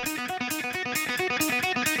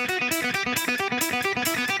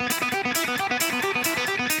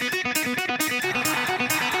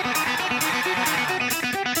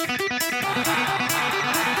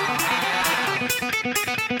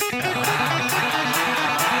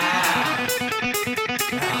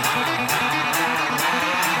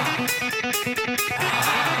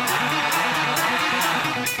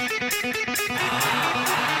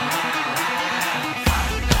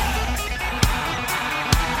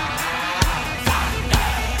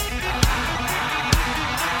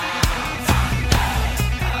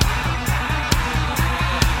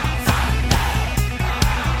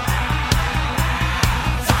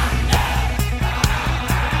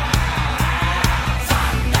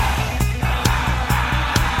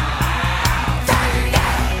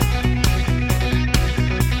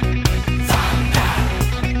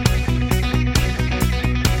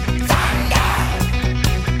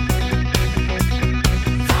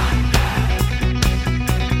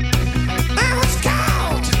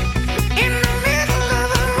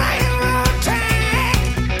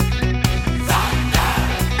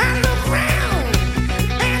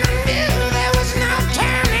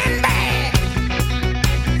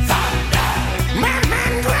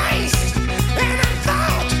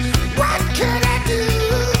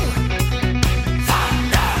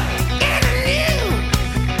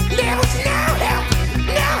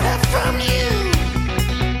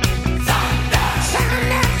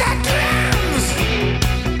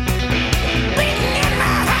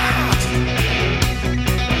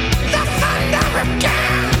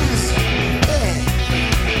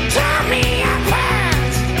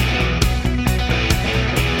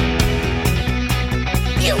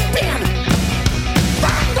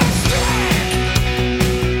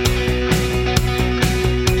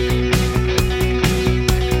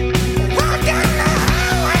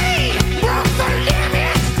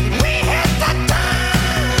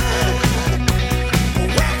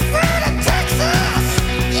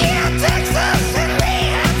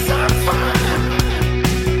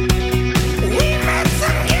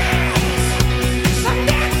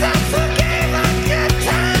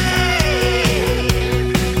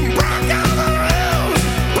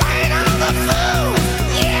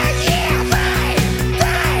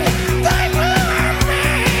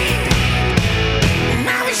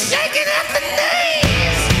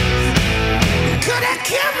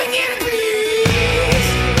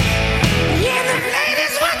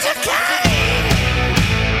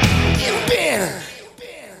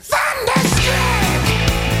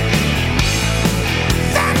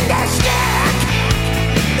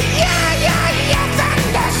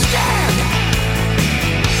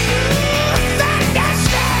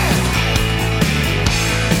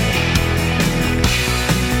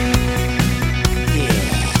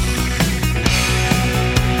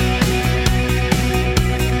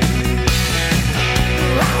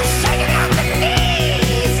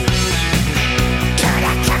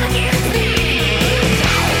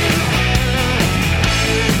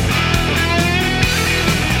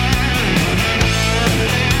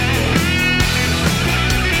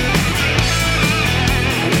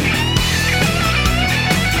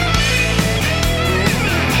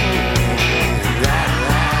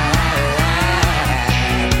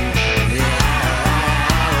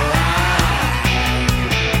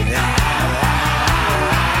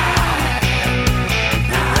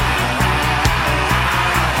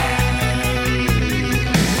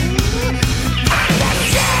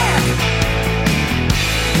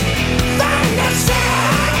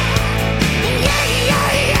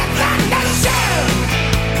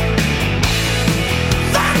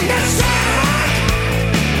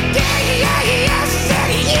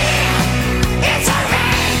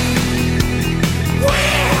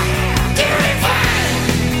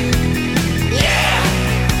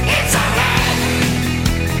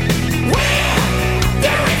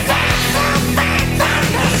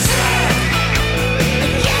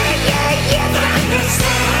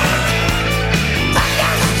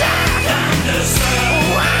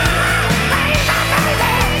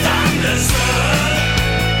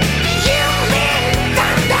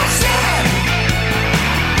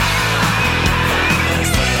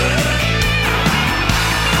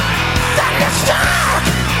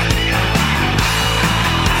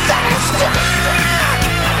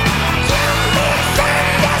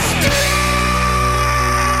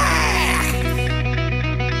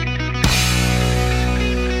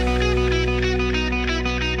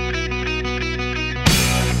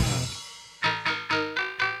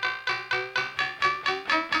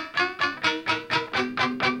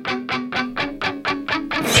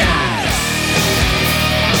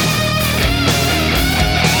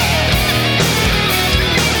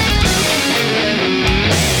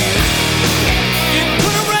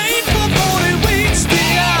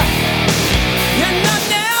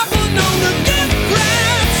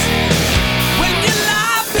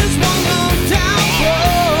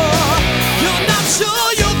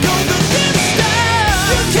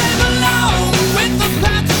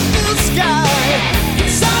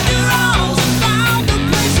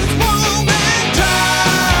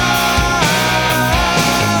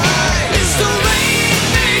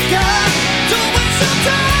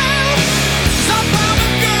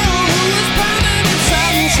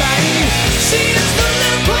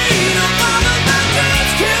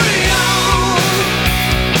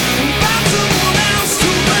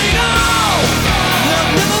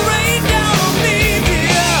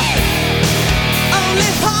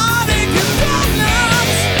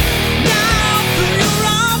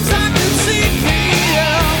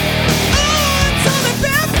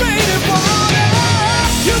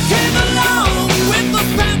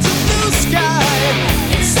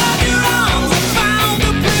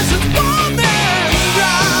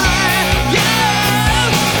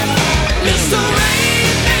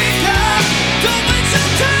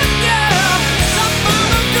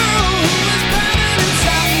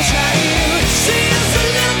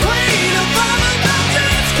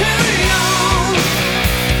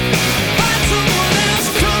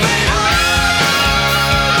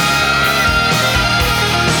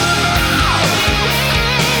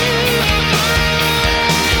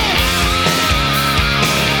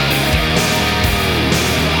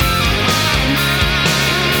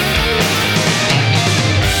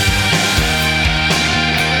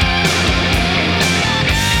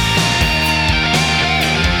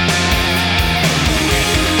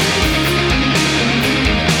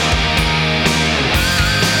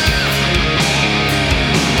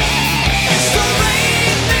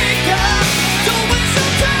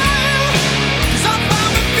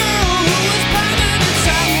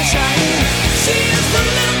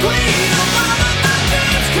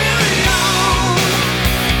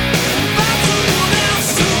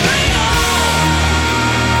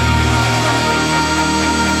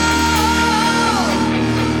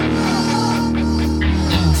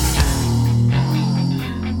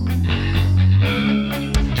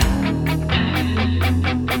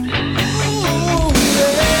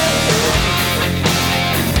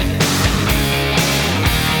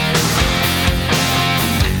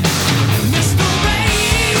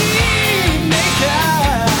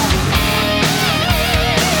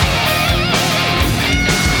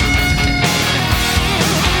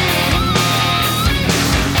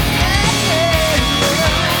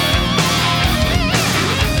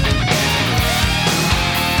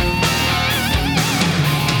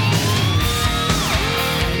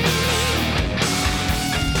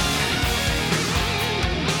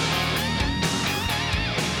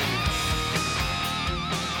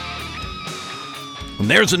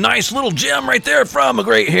 there's a nice little gem right there from a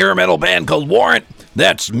great hair metal band called Warrant.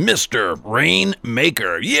 That's Mr.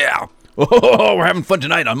 Rainmaker. Yeah. Oh, we're having fun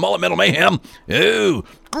tonight on Mullet Metal Mayhem. Oh,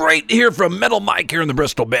 great to hear from Metal Mike here in the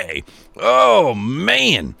Bristol Bay. Oh,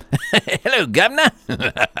 man. Hello, Governor.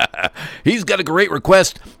 He's got a great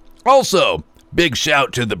request. Also, big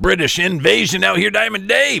shout to the British Invasion out here, Diamond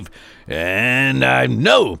Dave. And I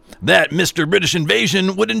know that Mr. British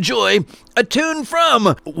Invasion would enjoy a tune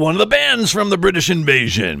from one of the bands from the British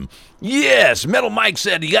Invasion. Yes, Metal Mike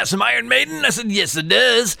said, you got some Iron Maiden? I said, yes, it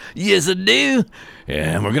does. Yes, I do.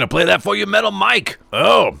 And we're going to play that for you, Metal Mike.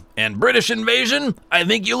 Oh, and British Invasion, I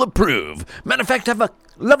think you'll approve. Matter of fact, have a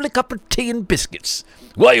lovely cup of tea and biscuits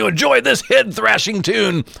while you enjoy this head thrashing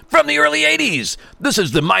tune from the early 80s. This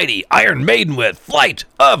is the mighty Iron Maiden with Flight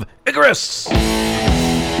of Icarus.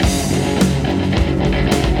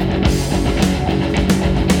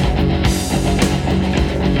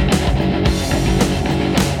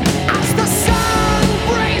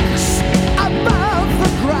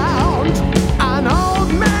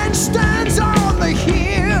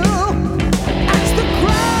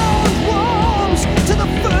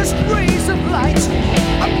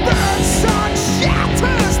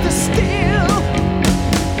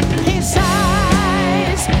 His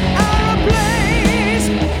eyes are ablaze.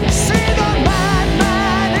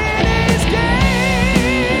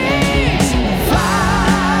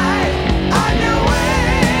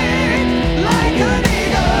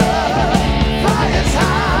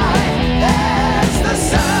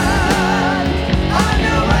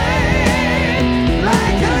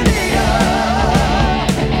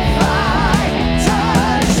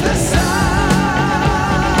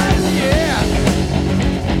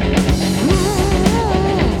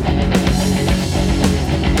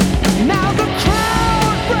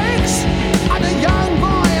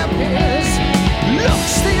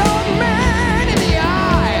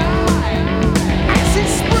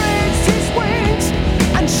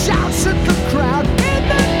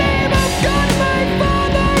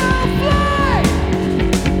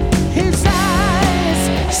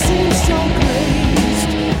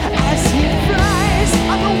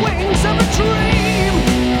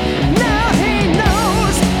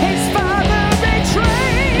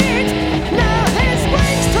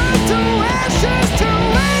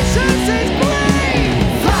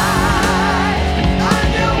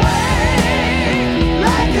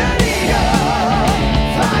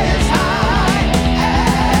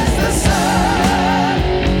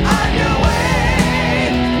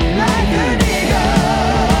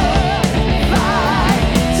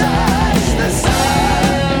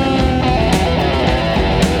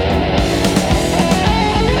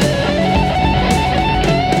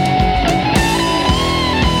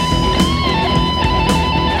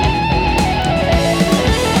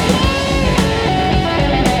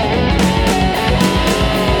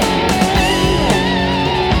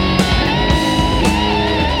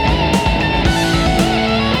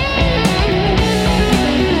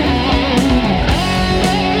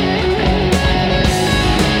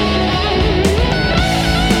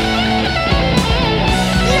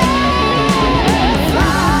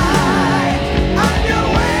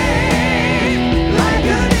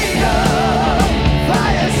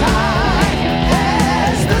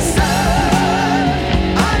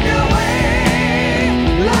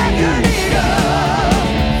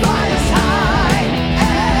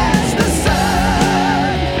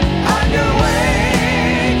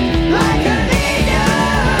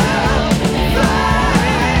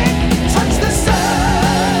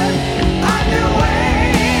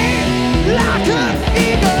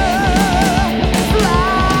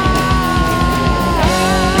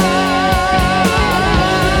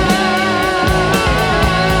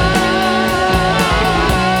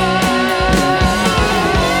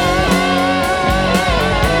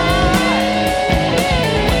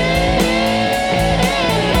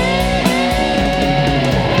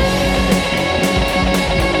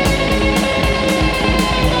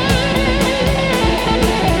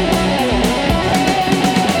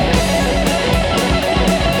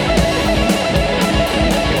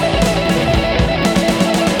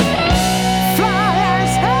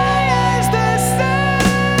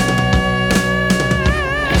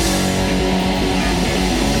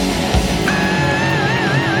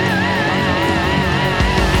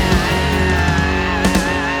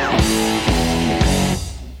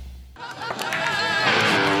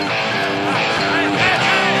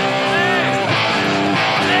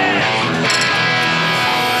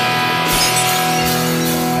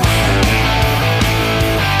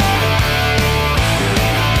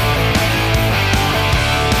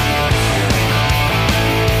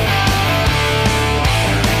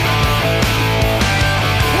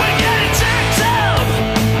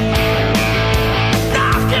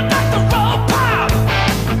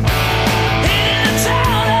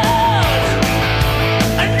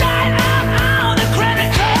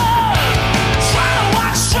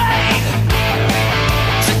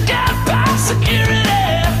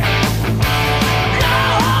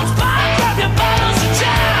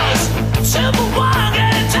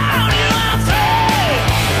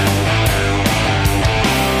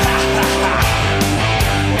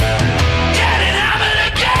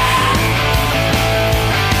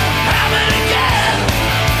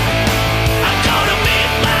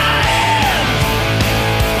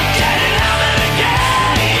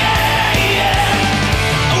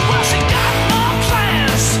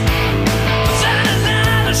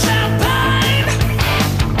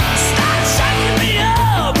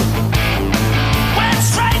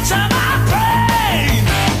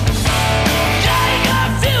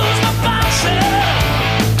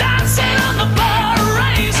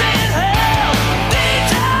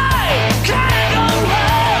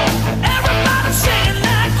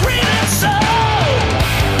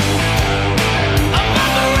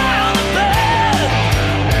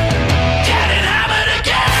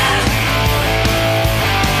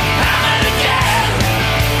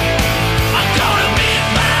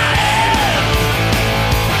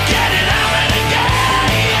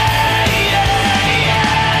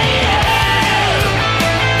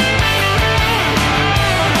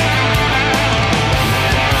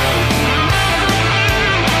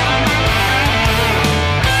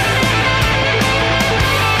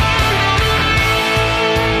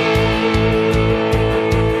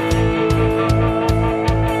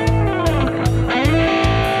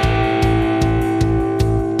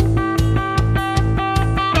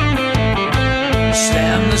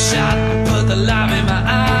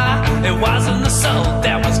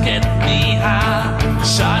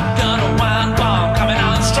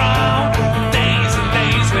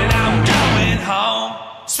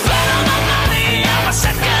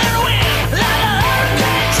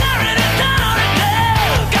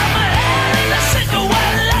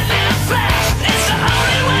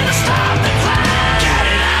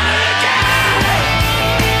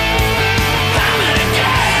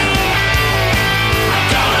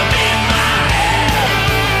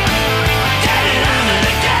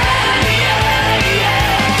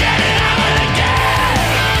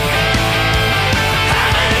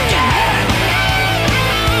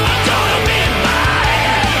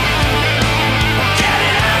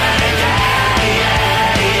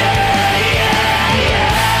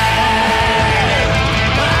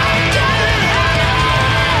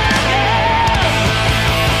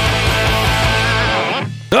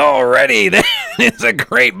 Alrighty, that is a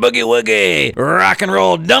great boogie woogie rock and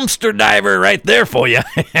roll dumpster diver right there for you.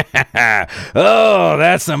 Oh,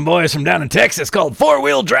 that's some boys from down in Texas called Four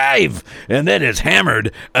Wheel Drive, and that is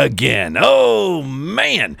hammered again. Oh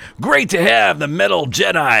man, great to have the metal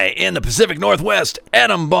Jedi in the Pacific Northwest,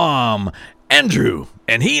 Atom Bomb Andrew.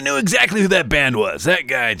 And he knew exactly who that band was. That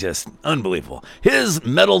guy, just unbelievable. His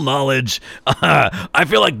metal knowledge, I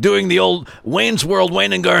feel like doing the old Wayne's World,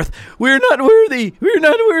 Wayne and Garth, we're not worthy, we're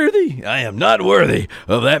not worthy. I am not worthy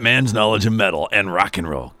of that man's knowledge of metal and rock and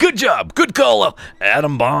roll. Good job, good call,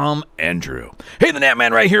 Atom Bomb Andrew. Hey, the Nat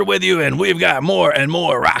Man right here with you, and we've got more and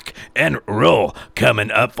more rock and roll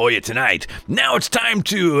coming up for you tonight. Now it's time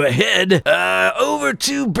to head over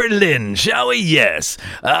to Berlin, shall we? Yes.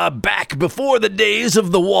 Back before the days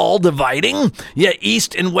of the wall dividing. Yeah,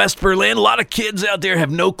 East and West Berlin. A lot of kids out there have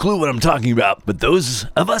no clue what I'm talking about, but those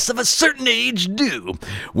of us of a certain age do.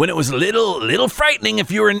 When it was a little frightening if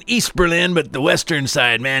you were in East Berlin, but the western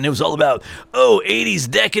side, man, it was all about, 80s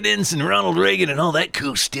decadence and Ronald Reagan and all that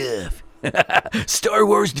cool stuff. Star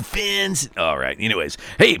Wars Defense. All right, anyways.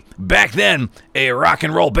 Hey, back then, a rock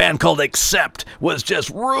and roll band called Accept was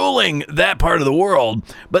just ruling that part of the world.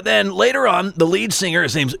 But then later on, the lead singer,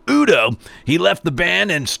 his name's Udo, he left the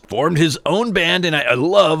band and formed his own band, and I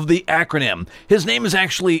love the acronym. His name is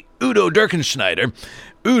actually Udo Dirkenschneider.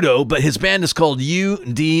 Udo, but his band is called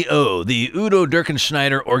UDO, the Udo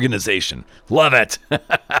Dirkenschneider Organization. Love it.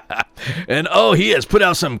 And he has put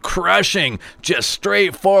out some crushing, just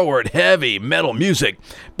straightforward, heavy metal music.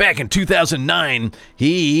 Back in 2009,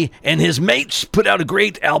 he and his mates put out a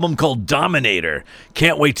great album called Dominator.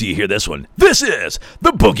 Can't wait till you hear this one. This is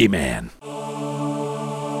The Boogeyman.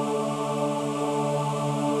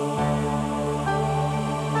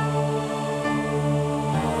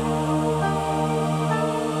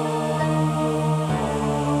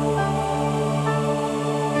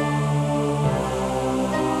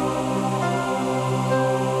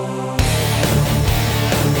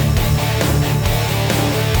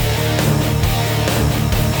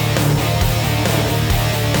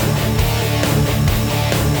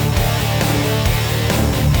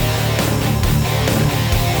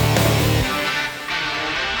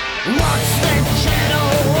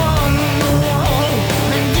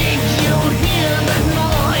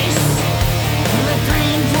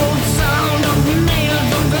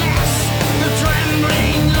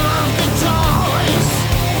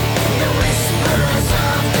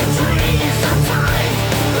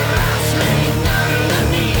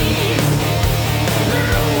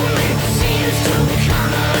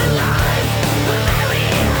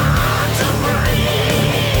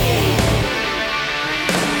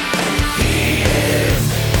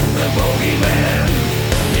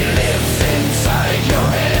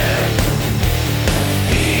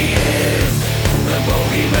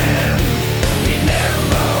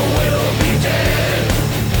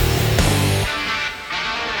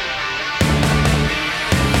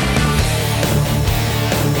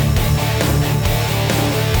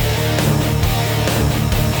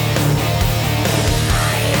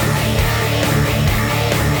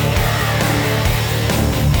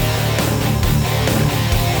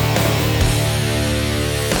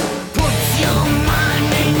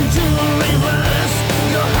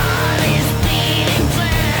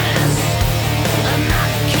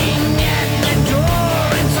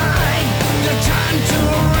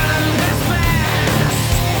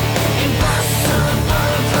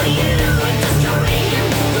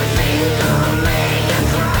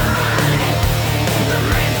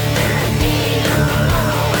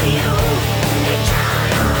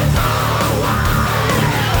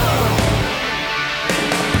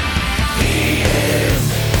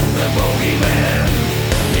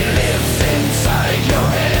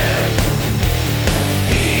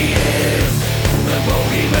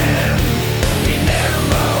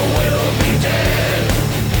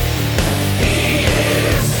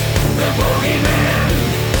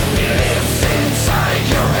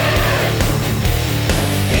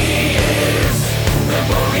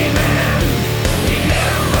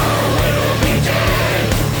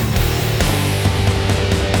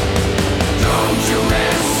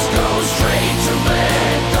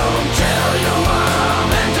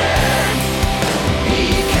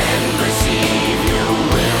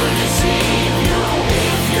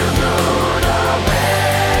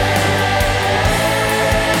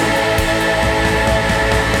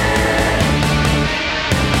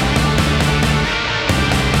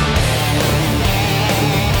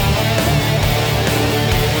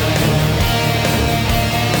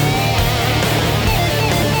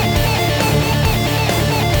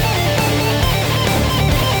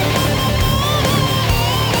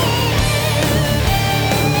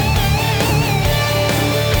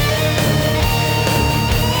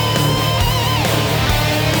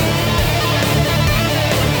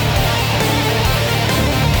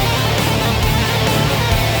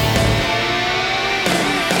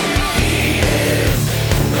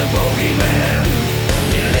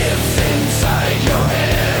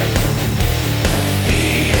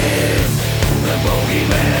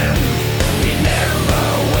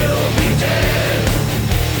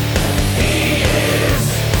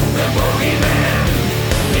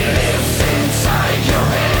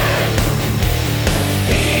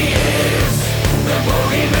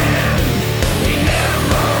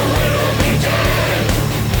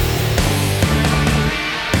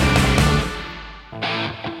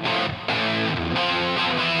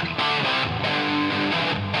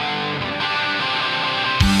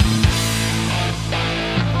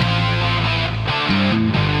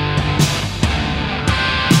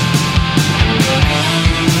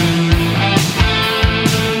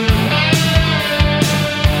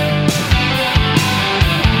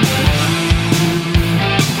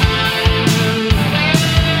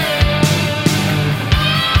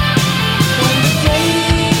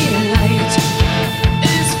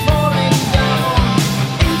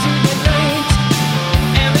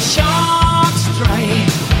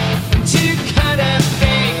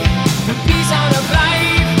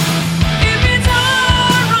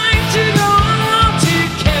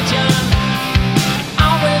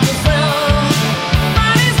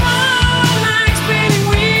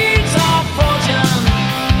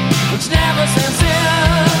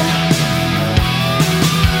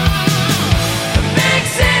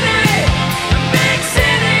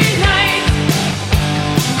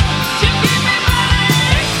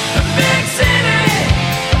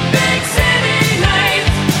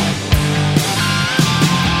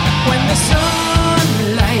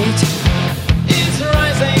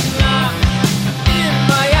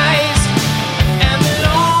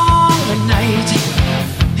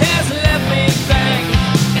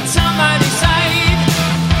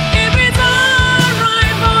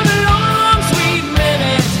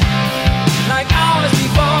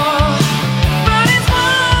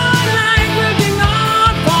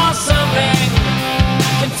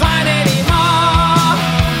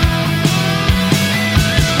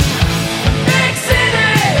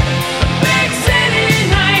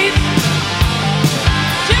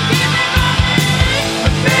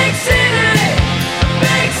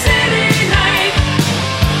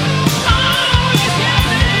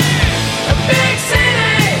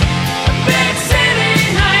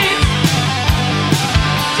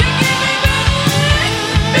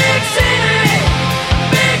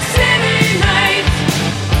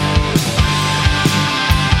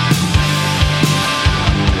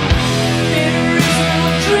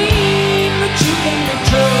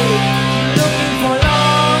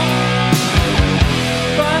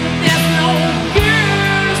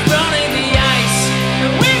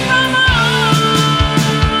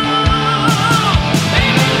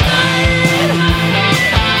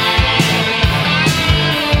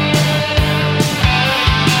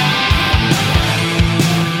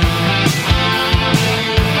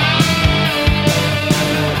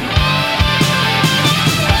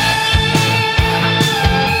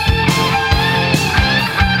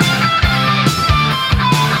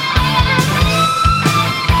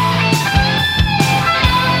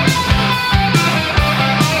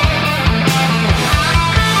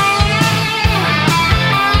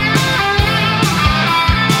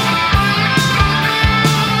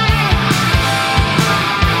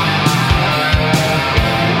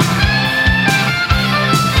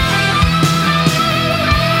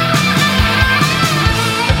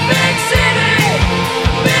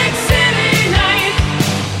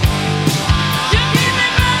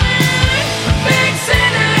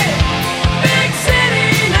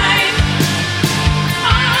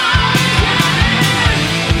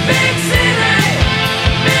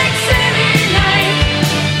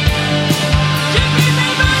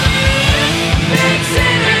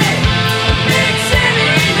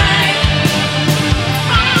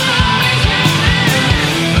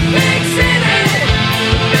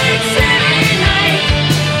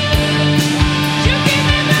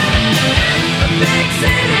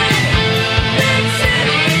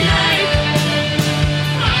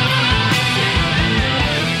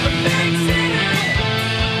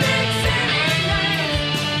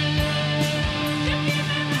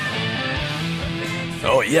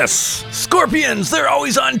 Yes, Scorpions, they're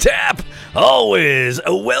always on tap. Always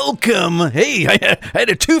a welcome. Hey, I had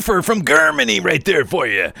a twofer from Germany right there for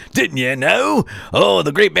you. Didn't you know? Oh,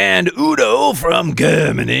 the great band Udo from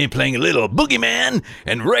Germany playing a little boogeyman.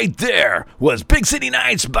 And right there was Big City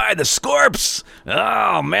Nights by the Scorps.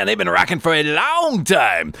 Oh, man, they've been rocking for a long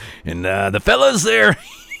time. And the fellas, they're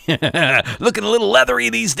looking a little leathery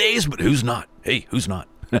these days, but who's not? Hey, who's not?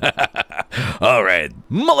 All right,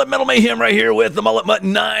 Mullet Metal Mayhem right here with the Mullet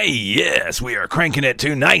Mutton Eye. Yes, we are cranking it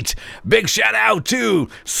tonight. Big shout out to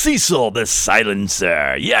Cecil the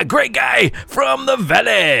Silencer. Yeah, great guy from the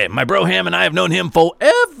Valley. My bro Ham and I have known him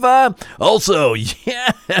forever. Also,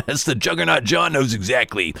 yes, the Juggernaut John knows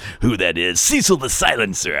exactly who that is. Cecil the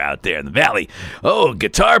Silencer out there in the Valley. Oh,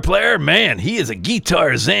 guitar player, man, he is a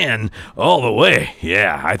guitar zan all the way.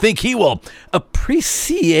 Yeah, I think he will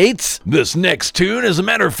appreciate this next tune. As a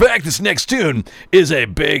matter of fact, this next tune is a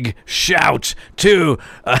big shout to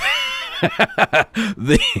I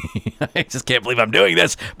just can't believe I'm doing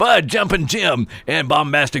this, but Jumpin' Jim and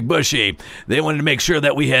Bombastic Bushy, they wanted to make sure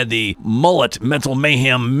that we had the Mullet Metal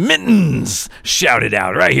Mayhem mittens shouted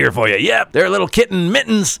out right here for you. Yep, they're little kitten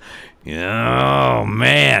mittens. Oh,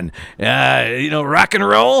 man. Rock and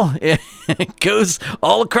roll, it goes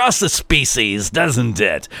all across the species, doesn't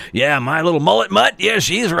it? Yeah, my little mullet mutt, yeah,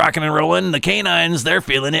 she's rocking and rolling. The canines, they're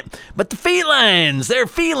feeling it. But the felines, they're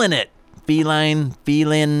feeling it. Feeling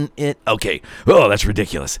it. Okay. Oh, that's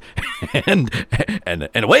ridiculous. and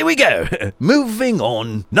away we go. Moving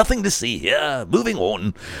on. Nothing to see here. Moving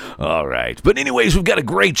on. All right. But anyways, we've got a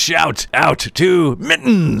great shout out to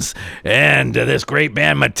Mittens and this great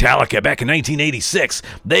band Metallica back in 1986.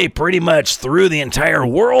 They pretty much threw the entire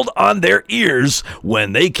world on their ears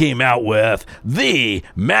when they came out with the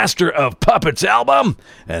Master of Puppets album.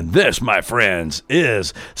 And this, my friends,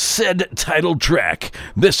 is said title track.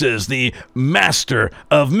 This is the Master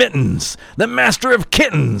of Mittens, the Master of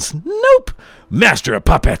Kittens. Nope, Master of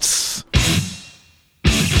Puppets.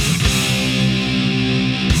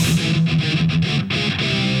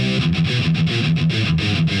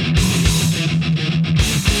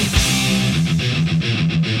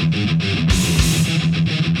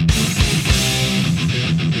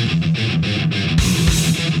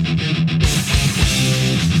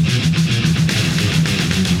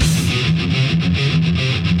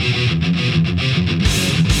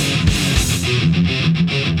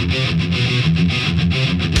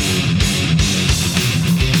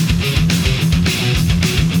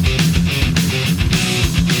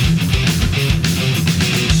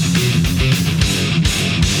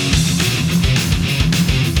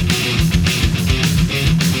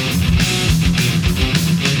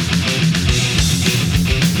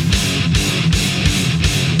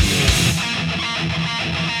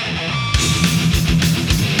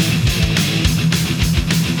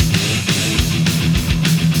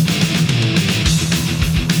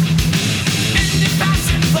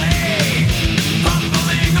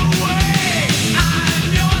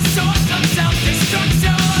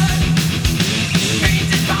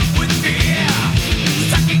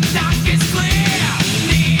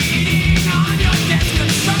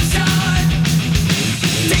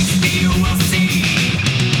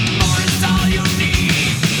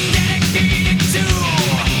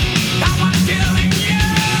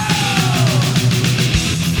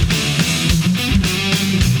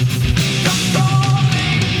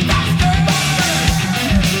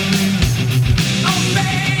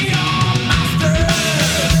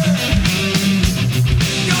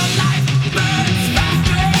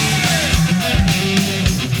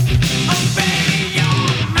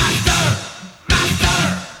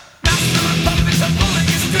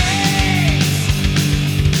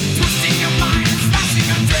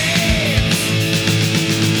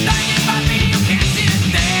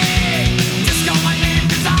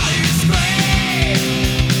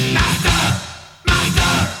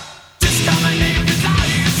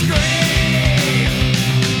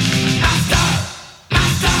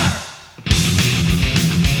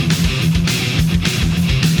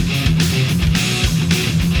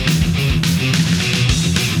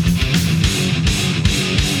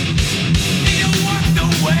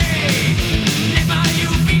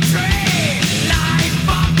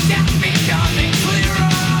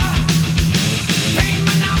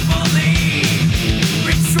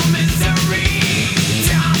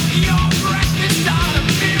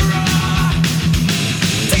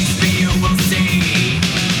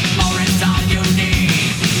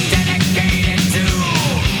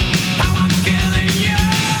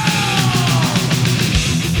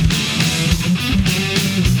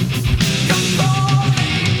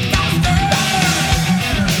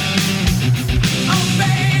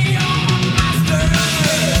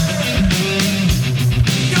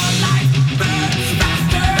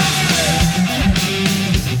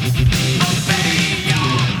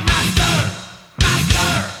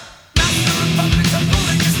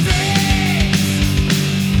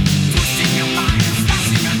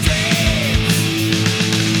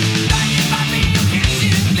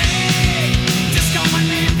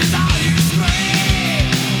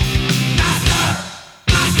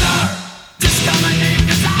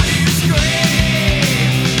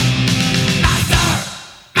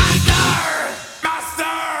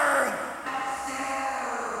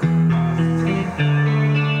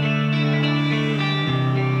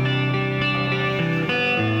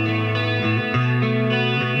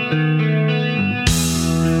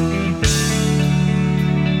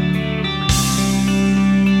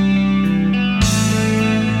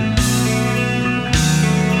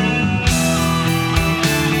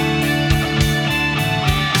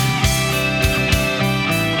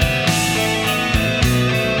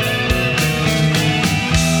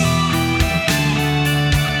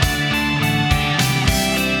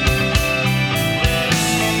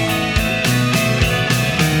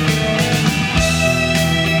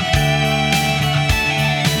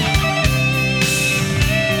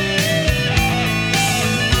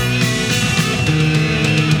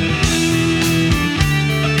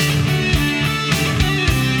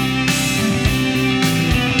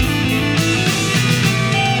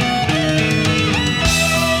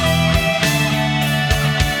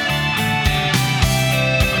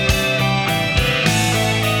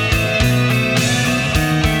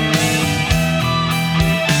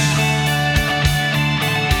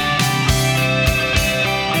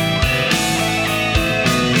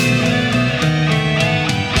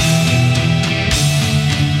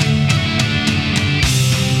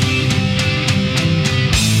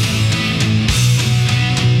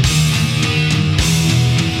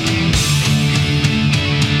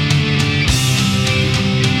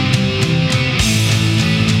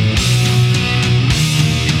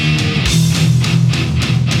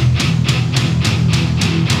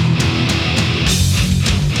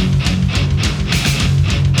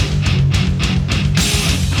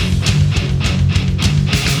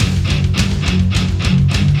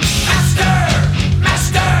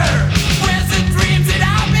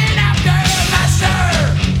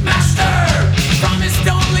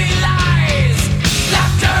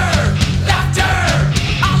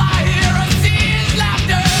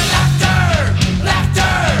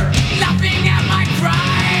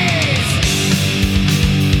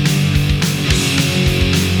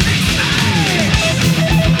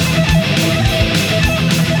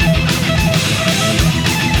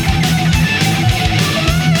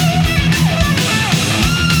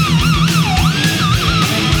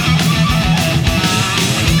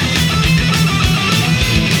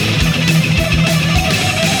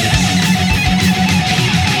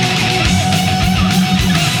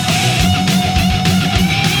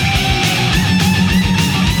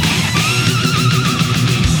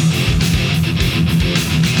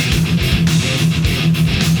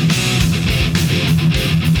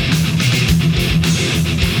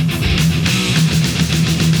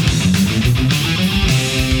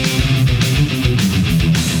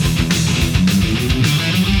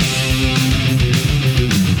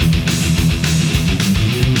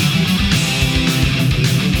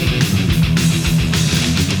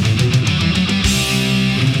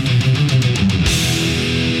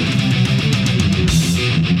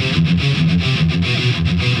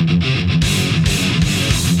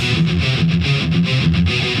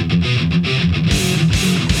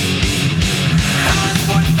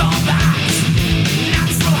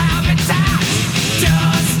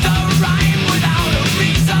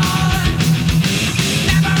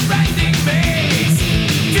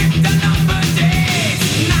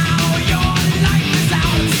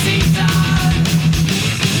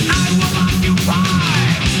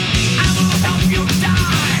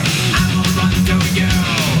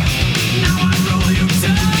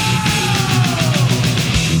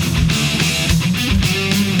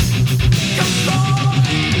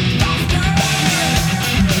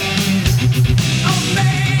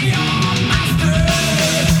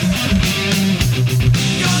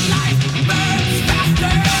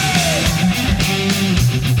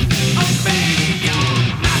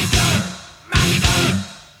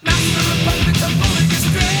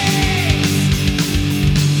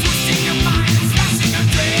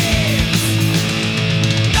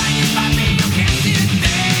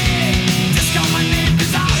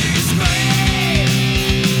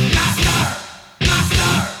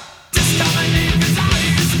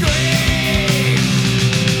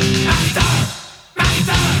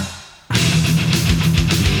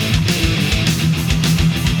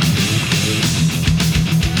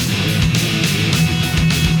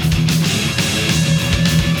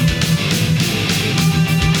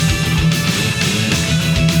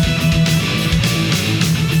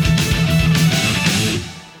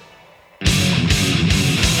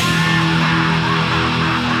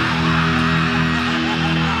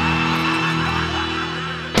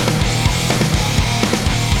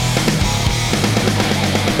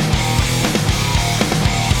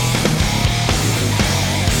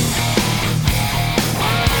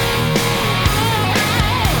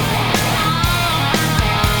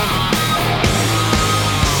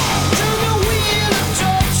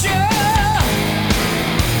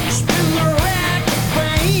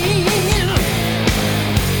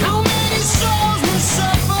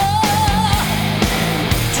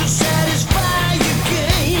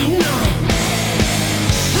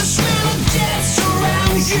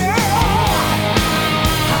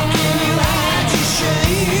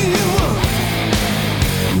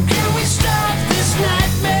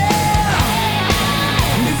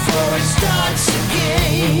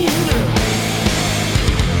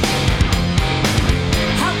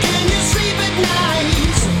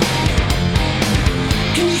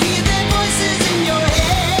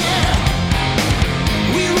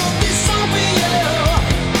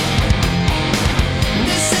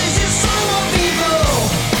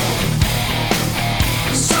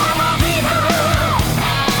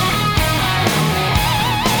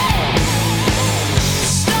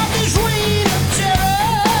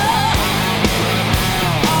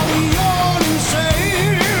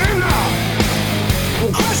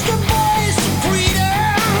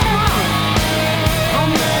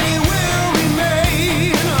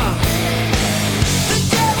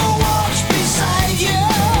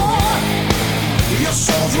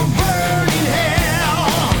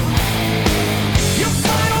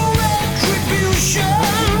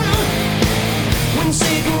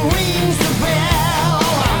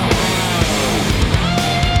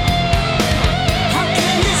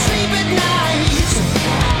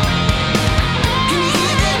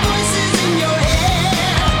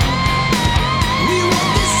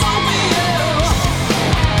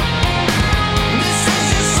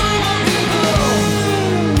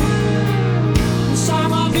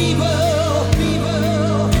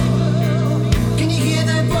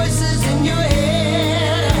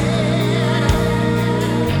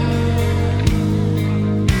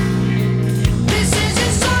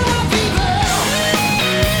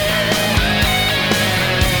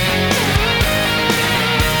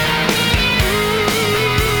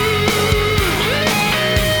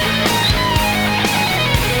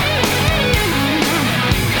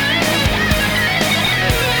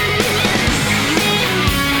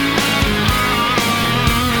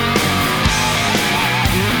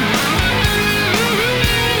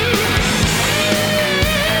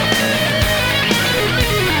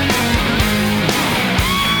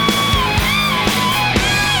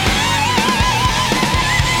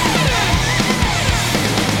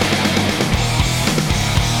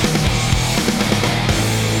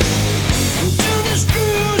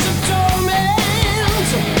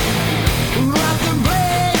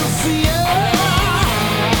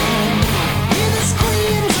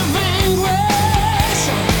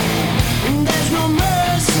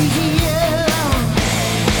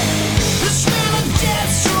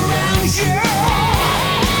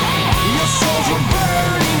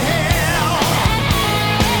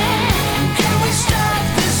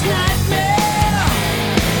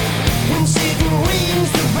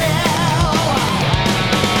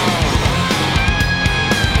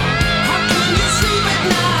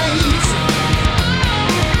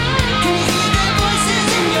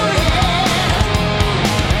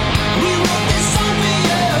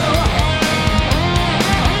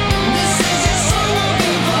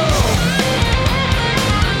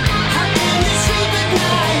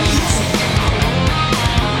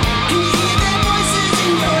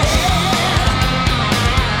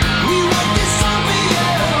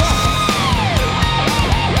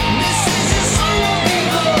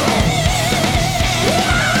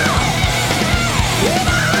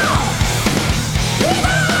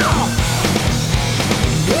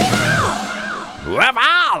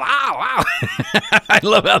 I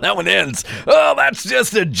love how that one ends. Oh, that's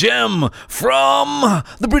just a gem from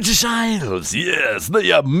the British Isles. Yes,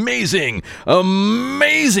 the amazing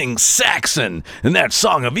Saxon and that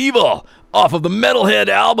Song of Evil off of the Metalhead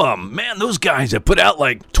album. Man, those guys have put out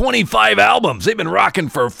like 25 albums. They've been rocking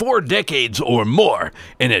for 4 decades or more,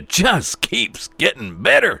 and it just keeps getting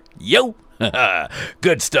better. Yo.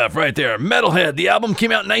 Good stuff right there. Metalhead, the album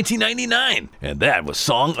came out in 1999, and that was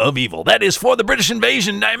Song of Evil. That is for the British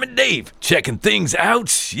Invasion, Diamond Dave. Checking things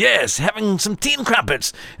out, yes, having some tin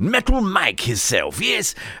crumpets, Metal Mike himself,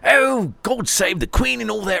 yes. Oh, God save the Queen and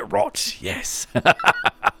all that rot, yes.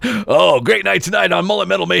 Oh, great night tonight on Mullet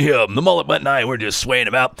Metal Mayhem. The Mullet and I, we're just swaying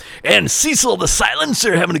about. And Cecil the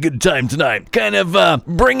Silencer having a good time tonight. Kind of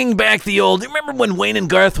bringing back the old, remember when Wayne and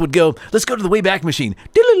Garth would go, let's go to the Wayback Machine.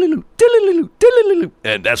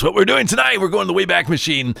 And that's what we're doing tonight. We're going to the Wayback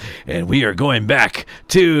Machine, and we are going back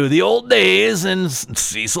to the old days. And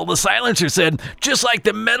Cecil the Silencer said, just like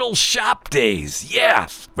the metal shop days. Yeah,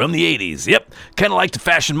 from the 80s. Yep, kind of like to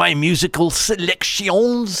fashion my musical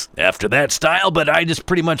selections after that style, but I just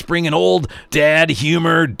pretty much bring an old dad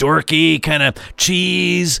humor, dorky kind of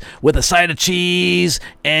cheese with a side of cheese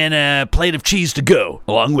and a plate of cheese to go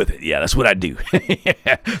along with it. Yeah, that's what I do.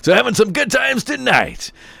 So having some good times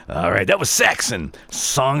tonight. All right, that was Saxon,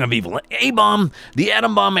 Song of Evil. A-Bomb, the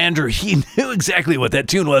Atom Bomb Andrew, he knew exactly what that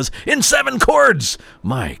tune was in 7 chords.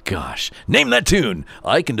 My gosh, name that tune.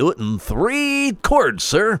 I can do it in 3 chords,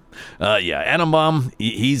 sir. Yeah, Atom Bomb,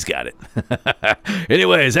 he's got it.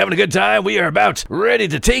 Anyways, having a good time. We are about ready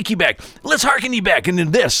to take you back. Let's harken you back into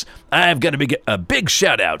this. I've got a big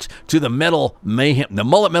shout out to the Metal Mayhem, the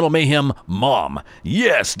Mullet Metal Mayhem mom.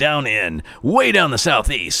 Yes, way down the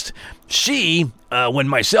southeast. She, when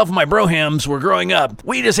myself and my brohams were growing up,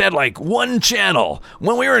 we just had like one channel.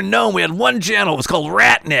 When we were in Nome, we had one channel. It was called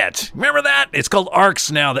RatNet. Remember that? It's called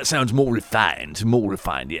ARCS now. That sounds more refined. More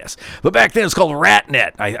refined, yes. But back then, it's called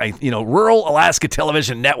RatNet. Rural Alaska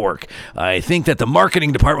Television Network. I think that the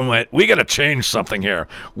marketing department went, we got to change something here.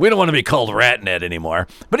 We don't want to be called RatNet anymore.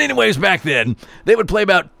 But anyways, back then, they would play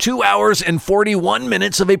about 2 hours and 41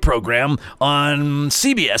 minutes of a program on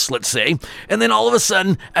CBS, let's say. And then all of a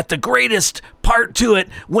sudden, at the greatest part to it,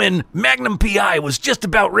 when Magnum PI was just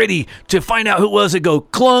about ready to find out who it was, it'd go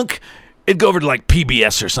clunk. It'd go over to like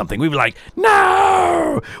PBS or something. We'd be like,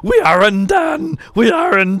 no, we are undone. We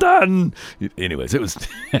are undone. Anyways, it was,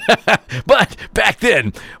 but back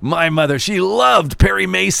then, my mother, she loved Perry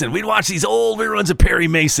Mason. We'd watch these old reruns of Perry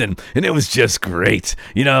Mason, and it was just great.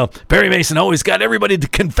 You know, Perry Mason always got everybody to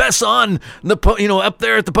confess on the, up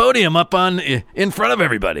there at the podium, in front of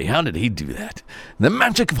everybody. How did he do that? The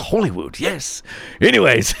magic of Hollywood, yes.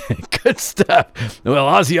 Anyways, good stuff. Well,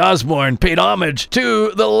 Ozzy Osbourne paid homage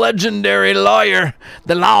to the legendary lawyer,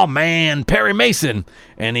 the lawman, Perry Mason,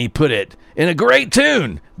 and he put it in a great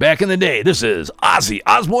tune back in the day. This is Ozzy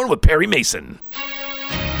Osbourne with Perry Mason.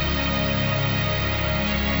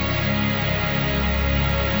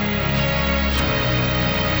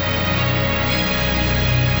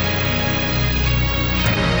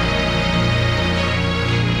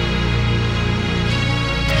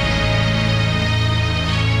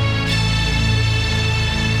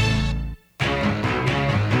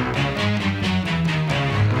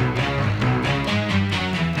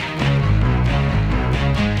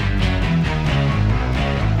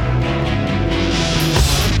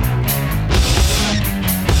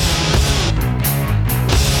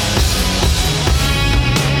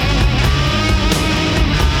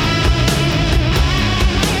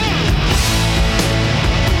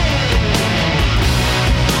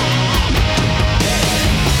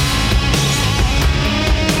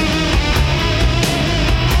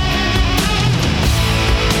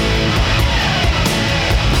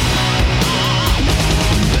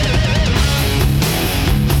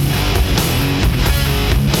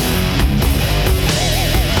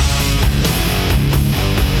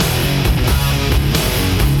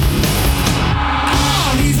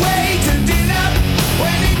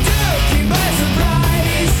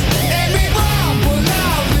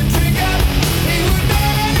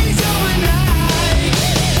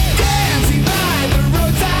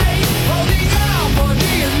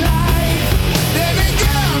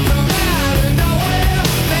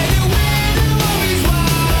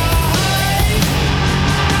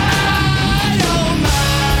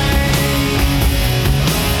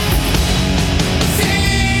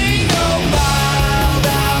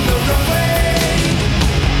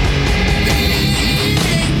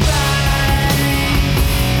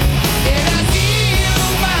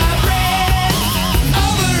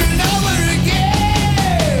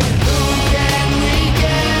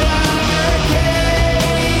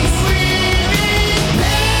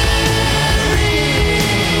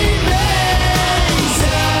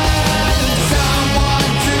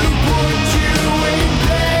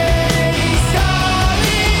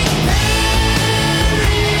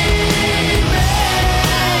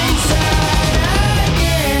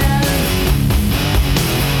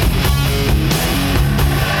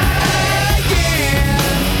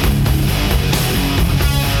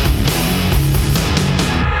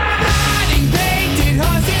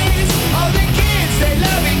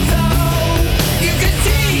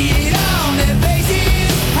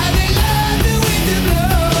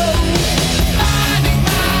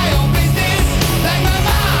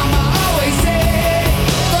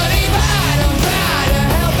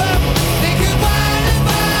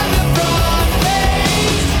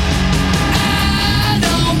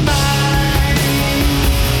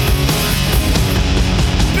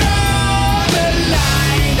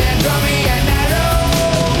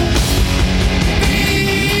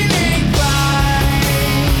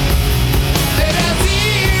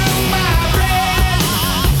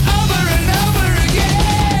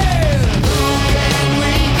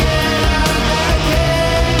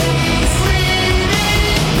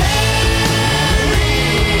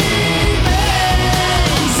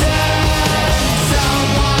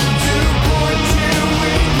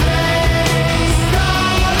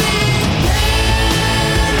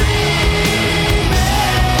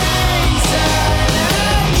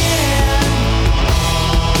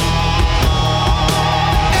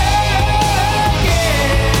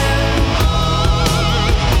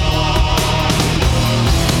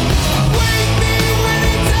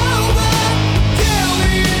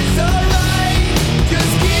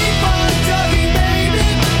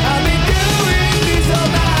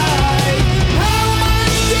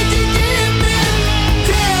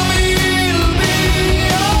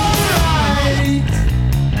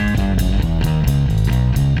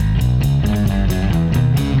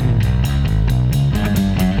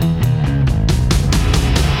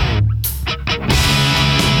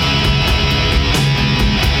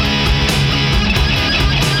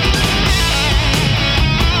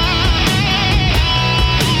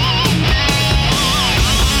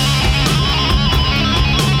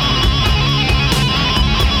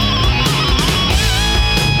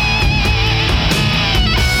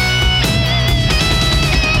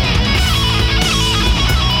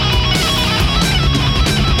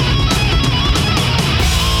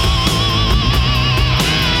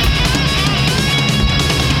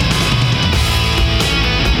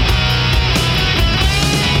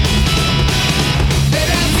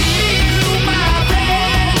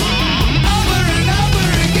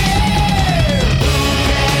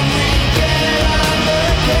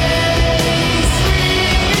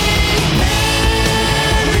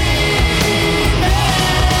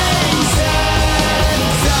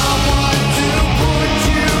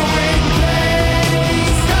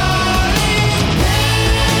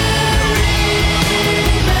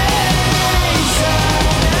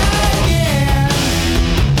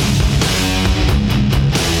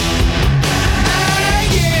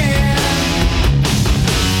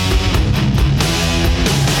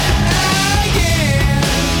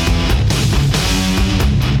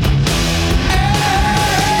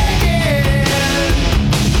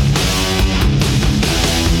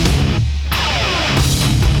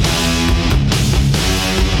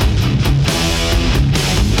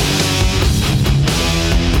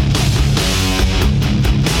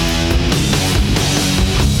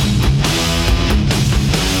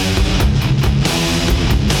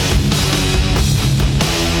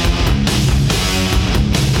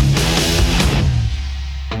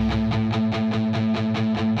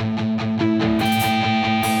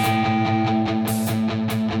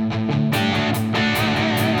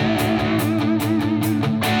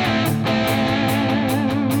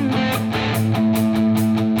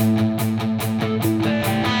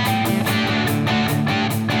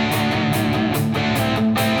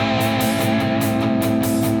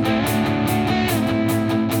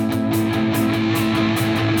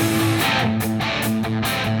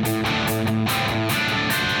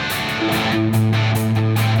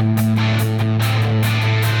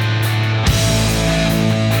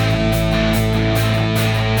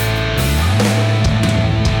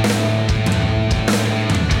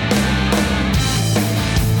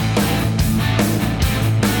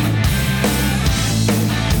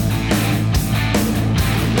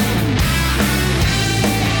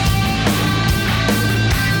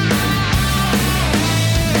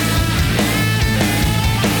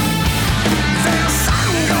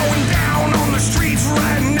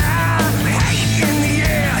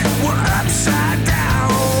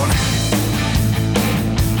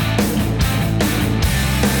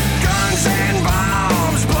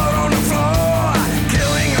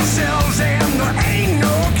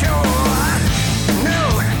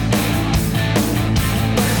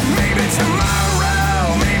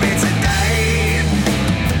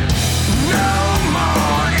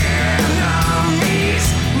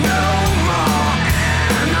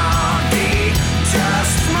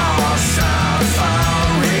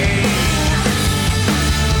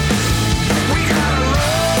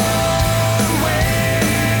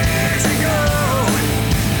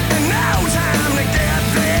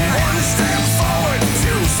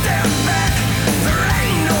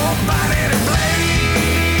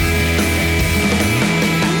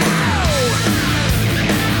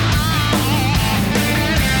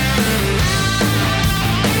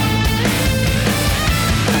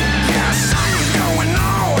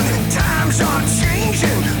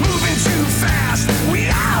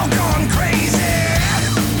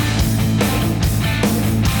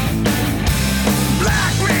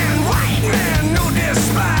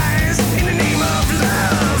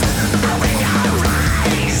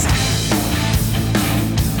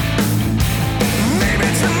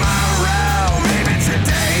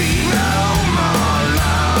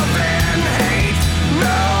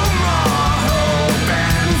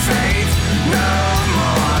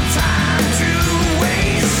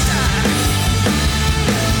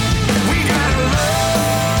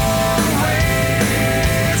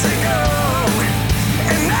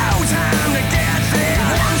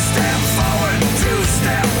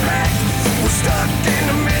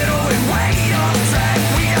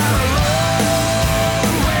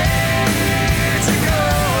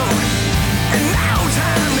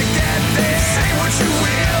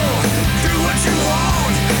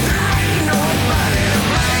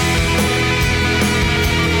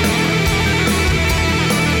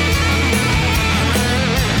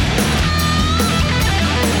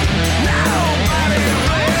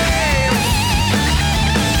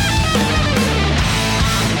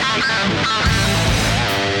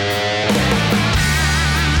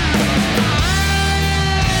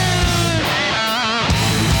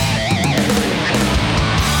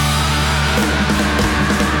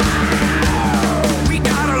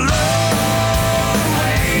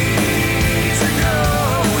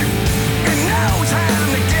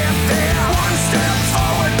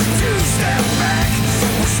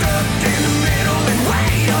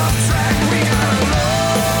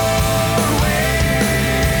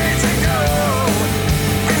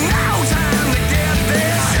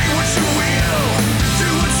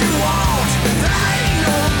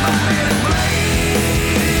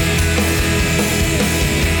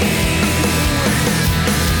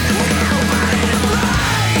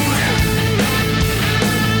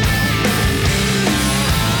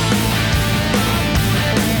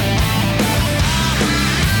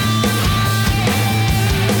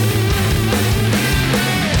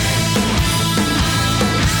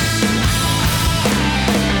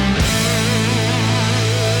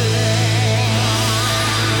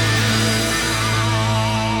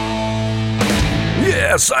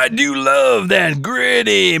 Yes, I do love that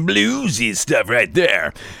gritty, bluesy stuff right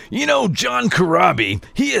there. You know, John Corabi,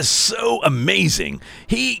 he is so amazing.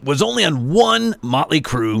 He was only on one Motley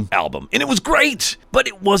Crue album, and it was great, but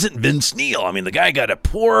it wasn't Vince Neil. I mean, the guy got a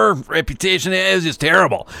poor reputation. It was just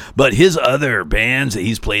terrible. But his other bands that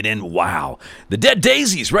he's played in, wow. The Dead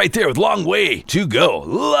Daisies right there with Long Way to Go.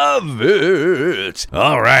 Love it.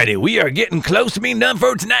 Alrighty, we are getting close to being done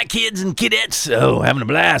for tonight, kids and kidettes. So, having a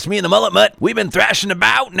blast. Me and the Mullet Mutt, we've been thrashing about.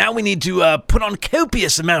 Now we need to put on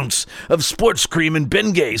copious amounts of sports cream and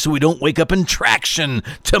Bengay so we don't wake up in traction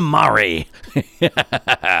tomorrow.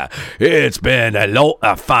 It's been a lot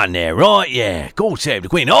of fun there, right? Yeah, go save the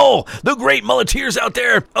queen. Oh, the great Mulleteers out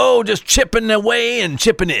there. Oh, just chipping away and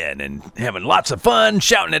chipping in and having lots of fun,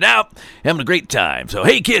 shouting it out, having a great time. So,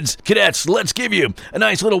 hey, kids, cadets, let's give you a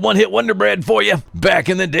nice little one-hit wonder bread for you. Back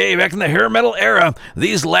in the day, back in the hair metal era,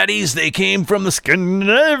 these laddies, they came from the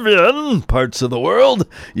Scandinavian parts of the world.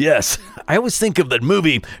 Yes, I always think of the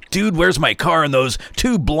movie Dude, Where's My Car? And those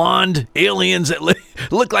two blonde aliens that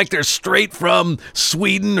look like they're straight from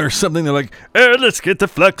Sweden or something. They're like, let's get the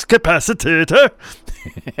flux capacitor.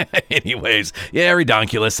 Anyways, yeah,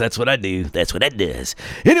 redonkulous. That's what I do. That's what that does.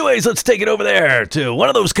 Anyways, let's take it over there to one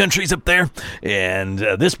of those countries up there. And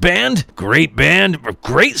this band, great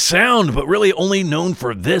sound, but really only known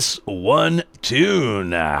for this one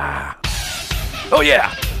tune. Oh,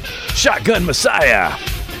 yeah. Shotgun Messiah.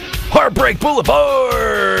 Heartbreak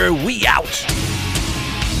Boulevard. We out.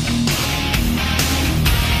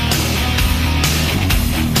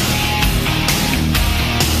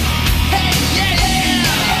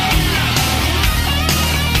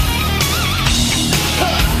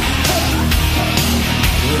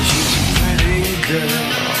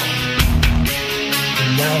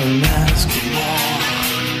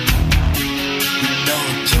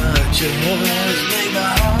 Your husband.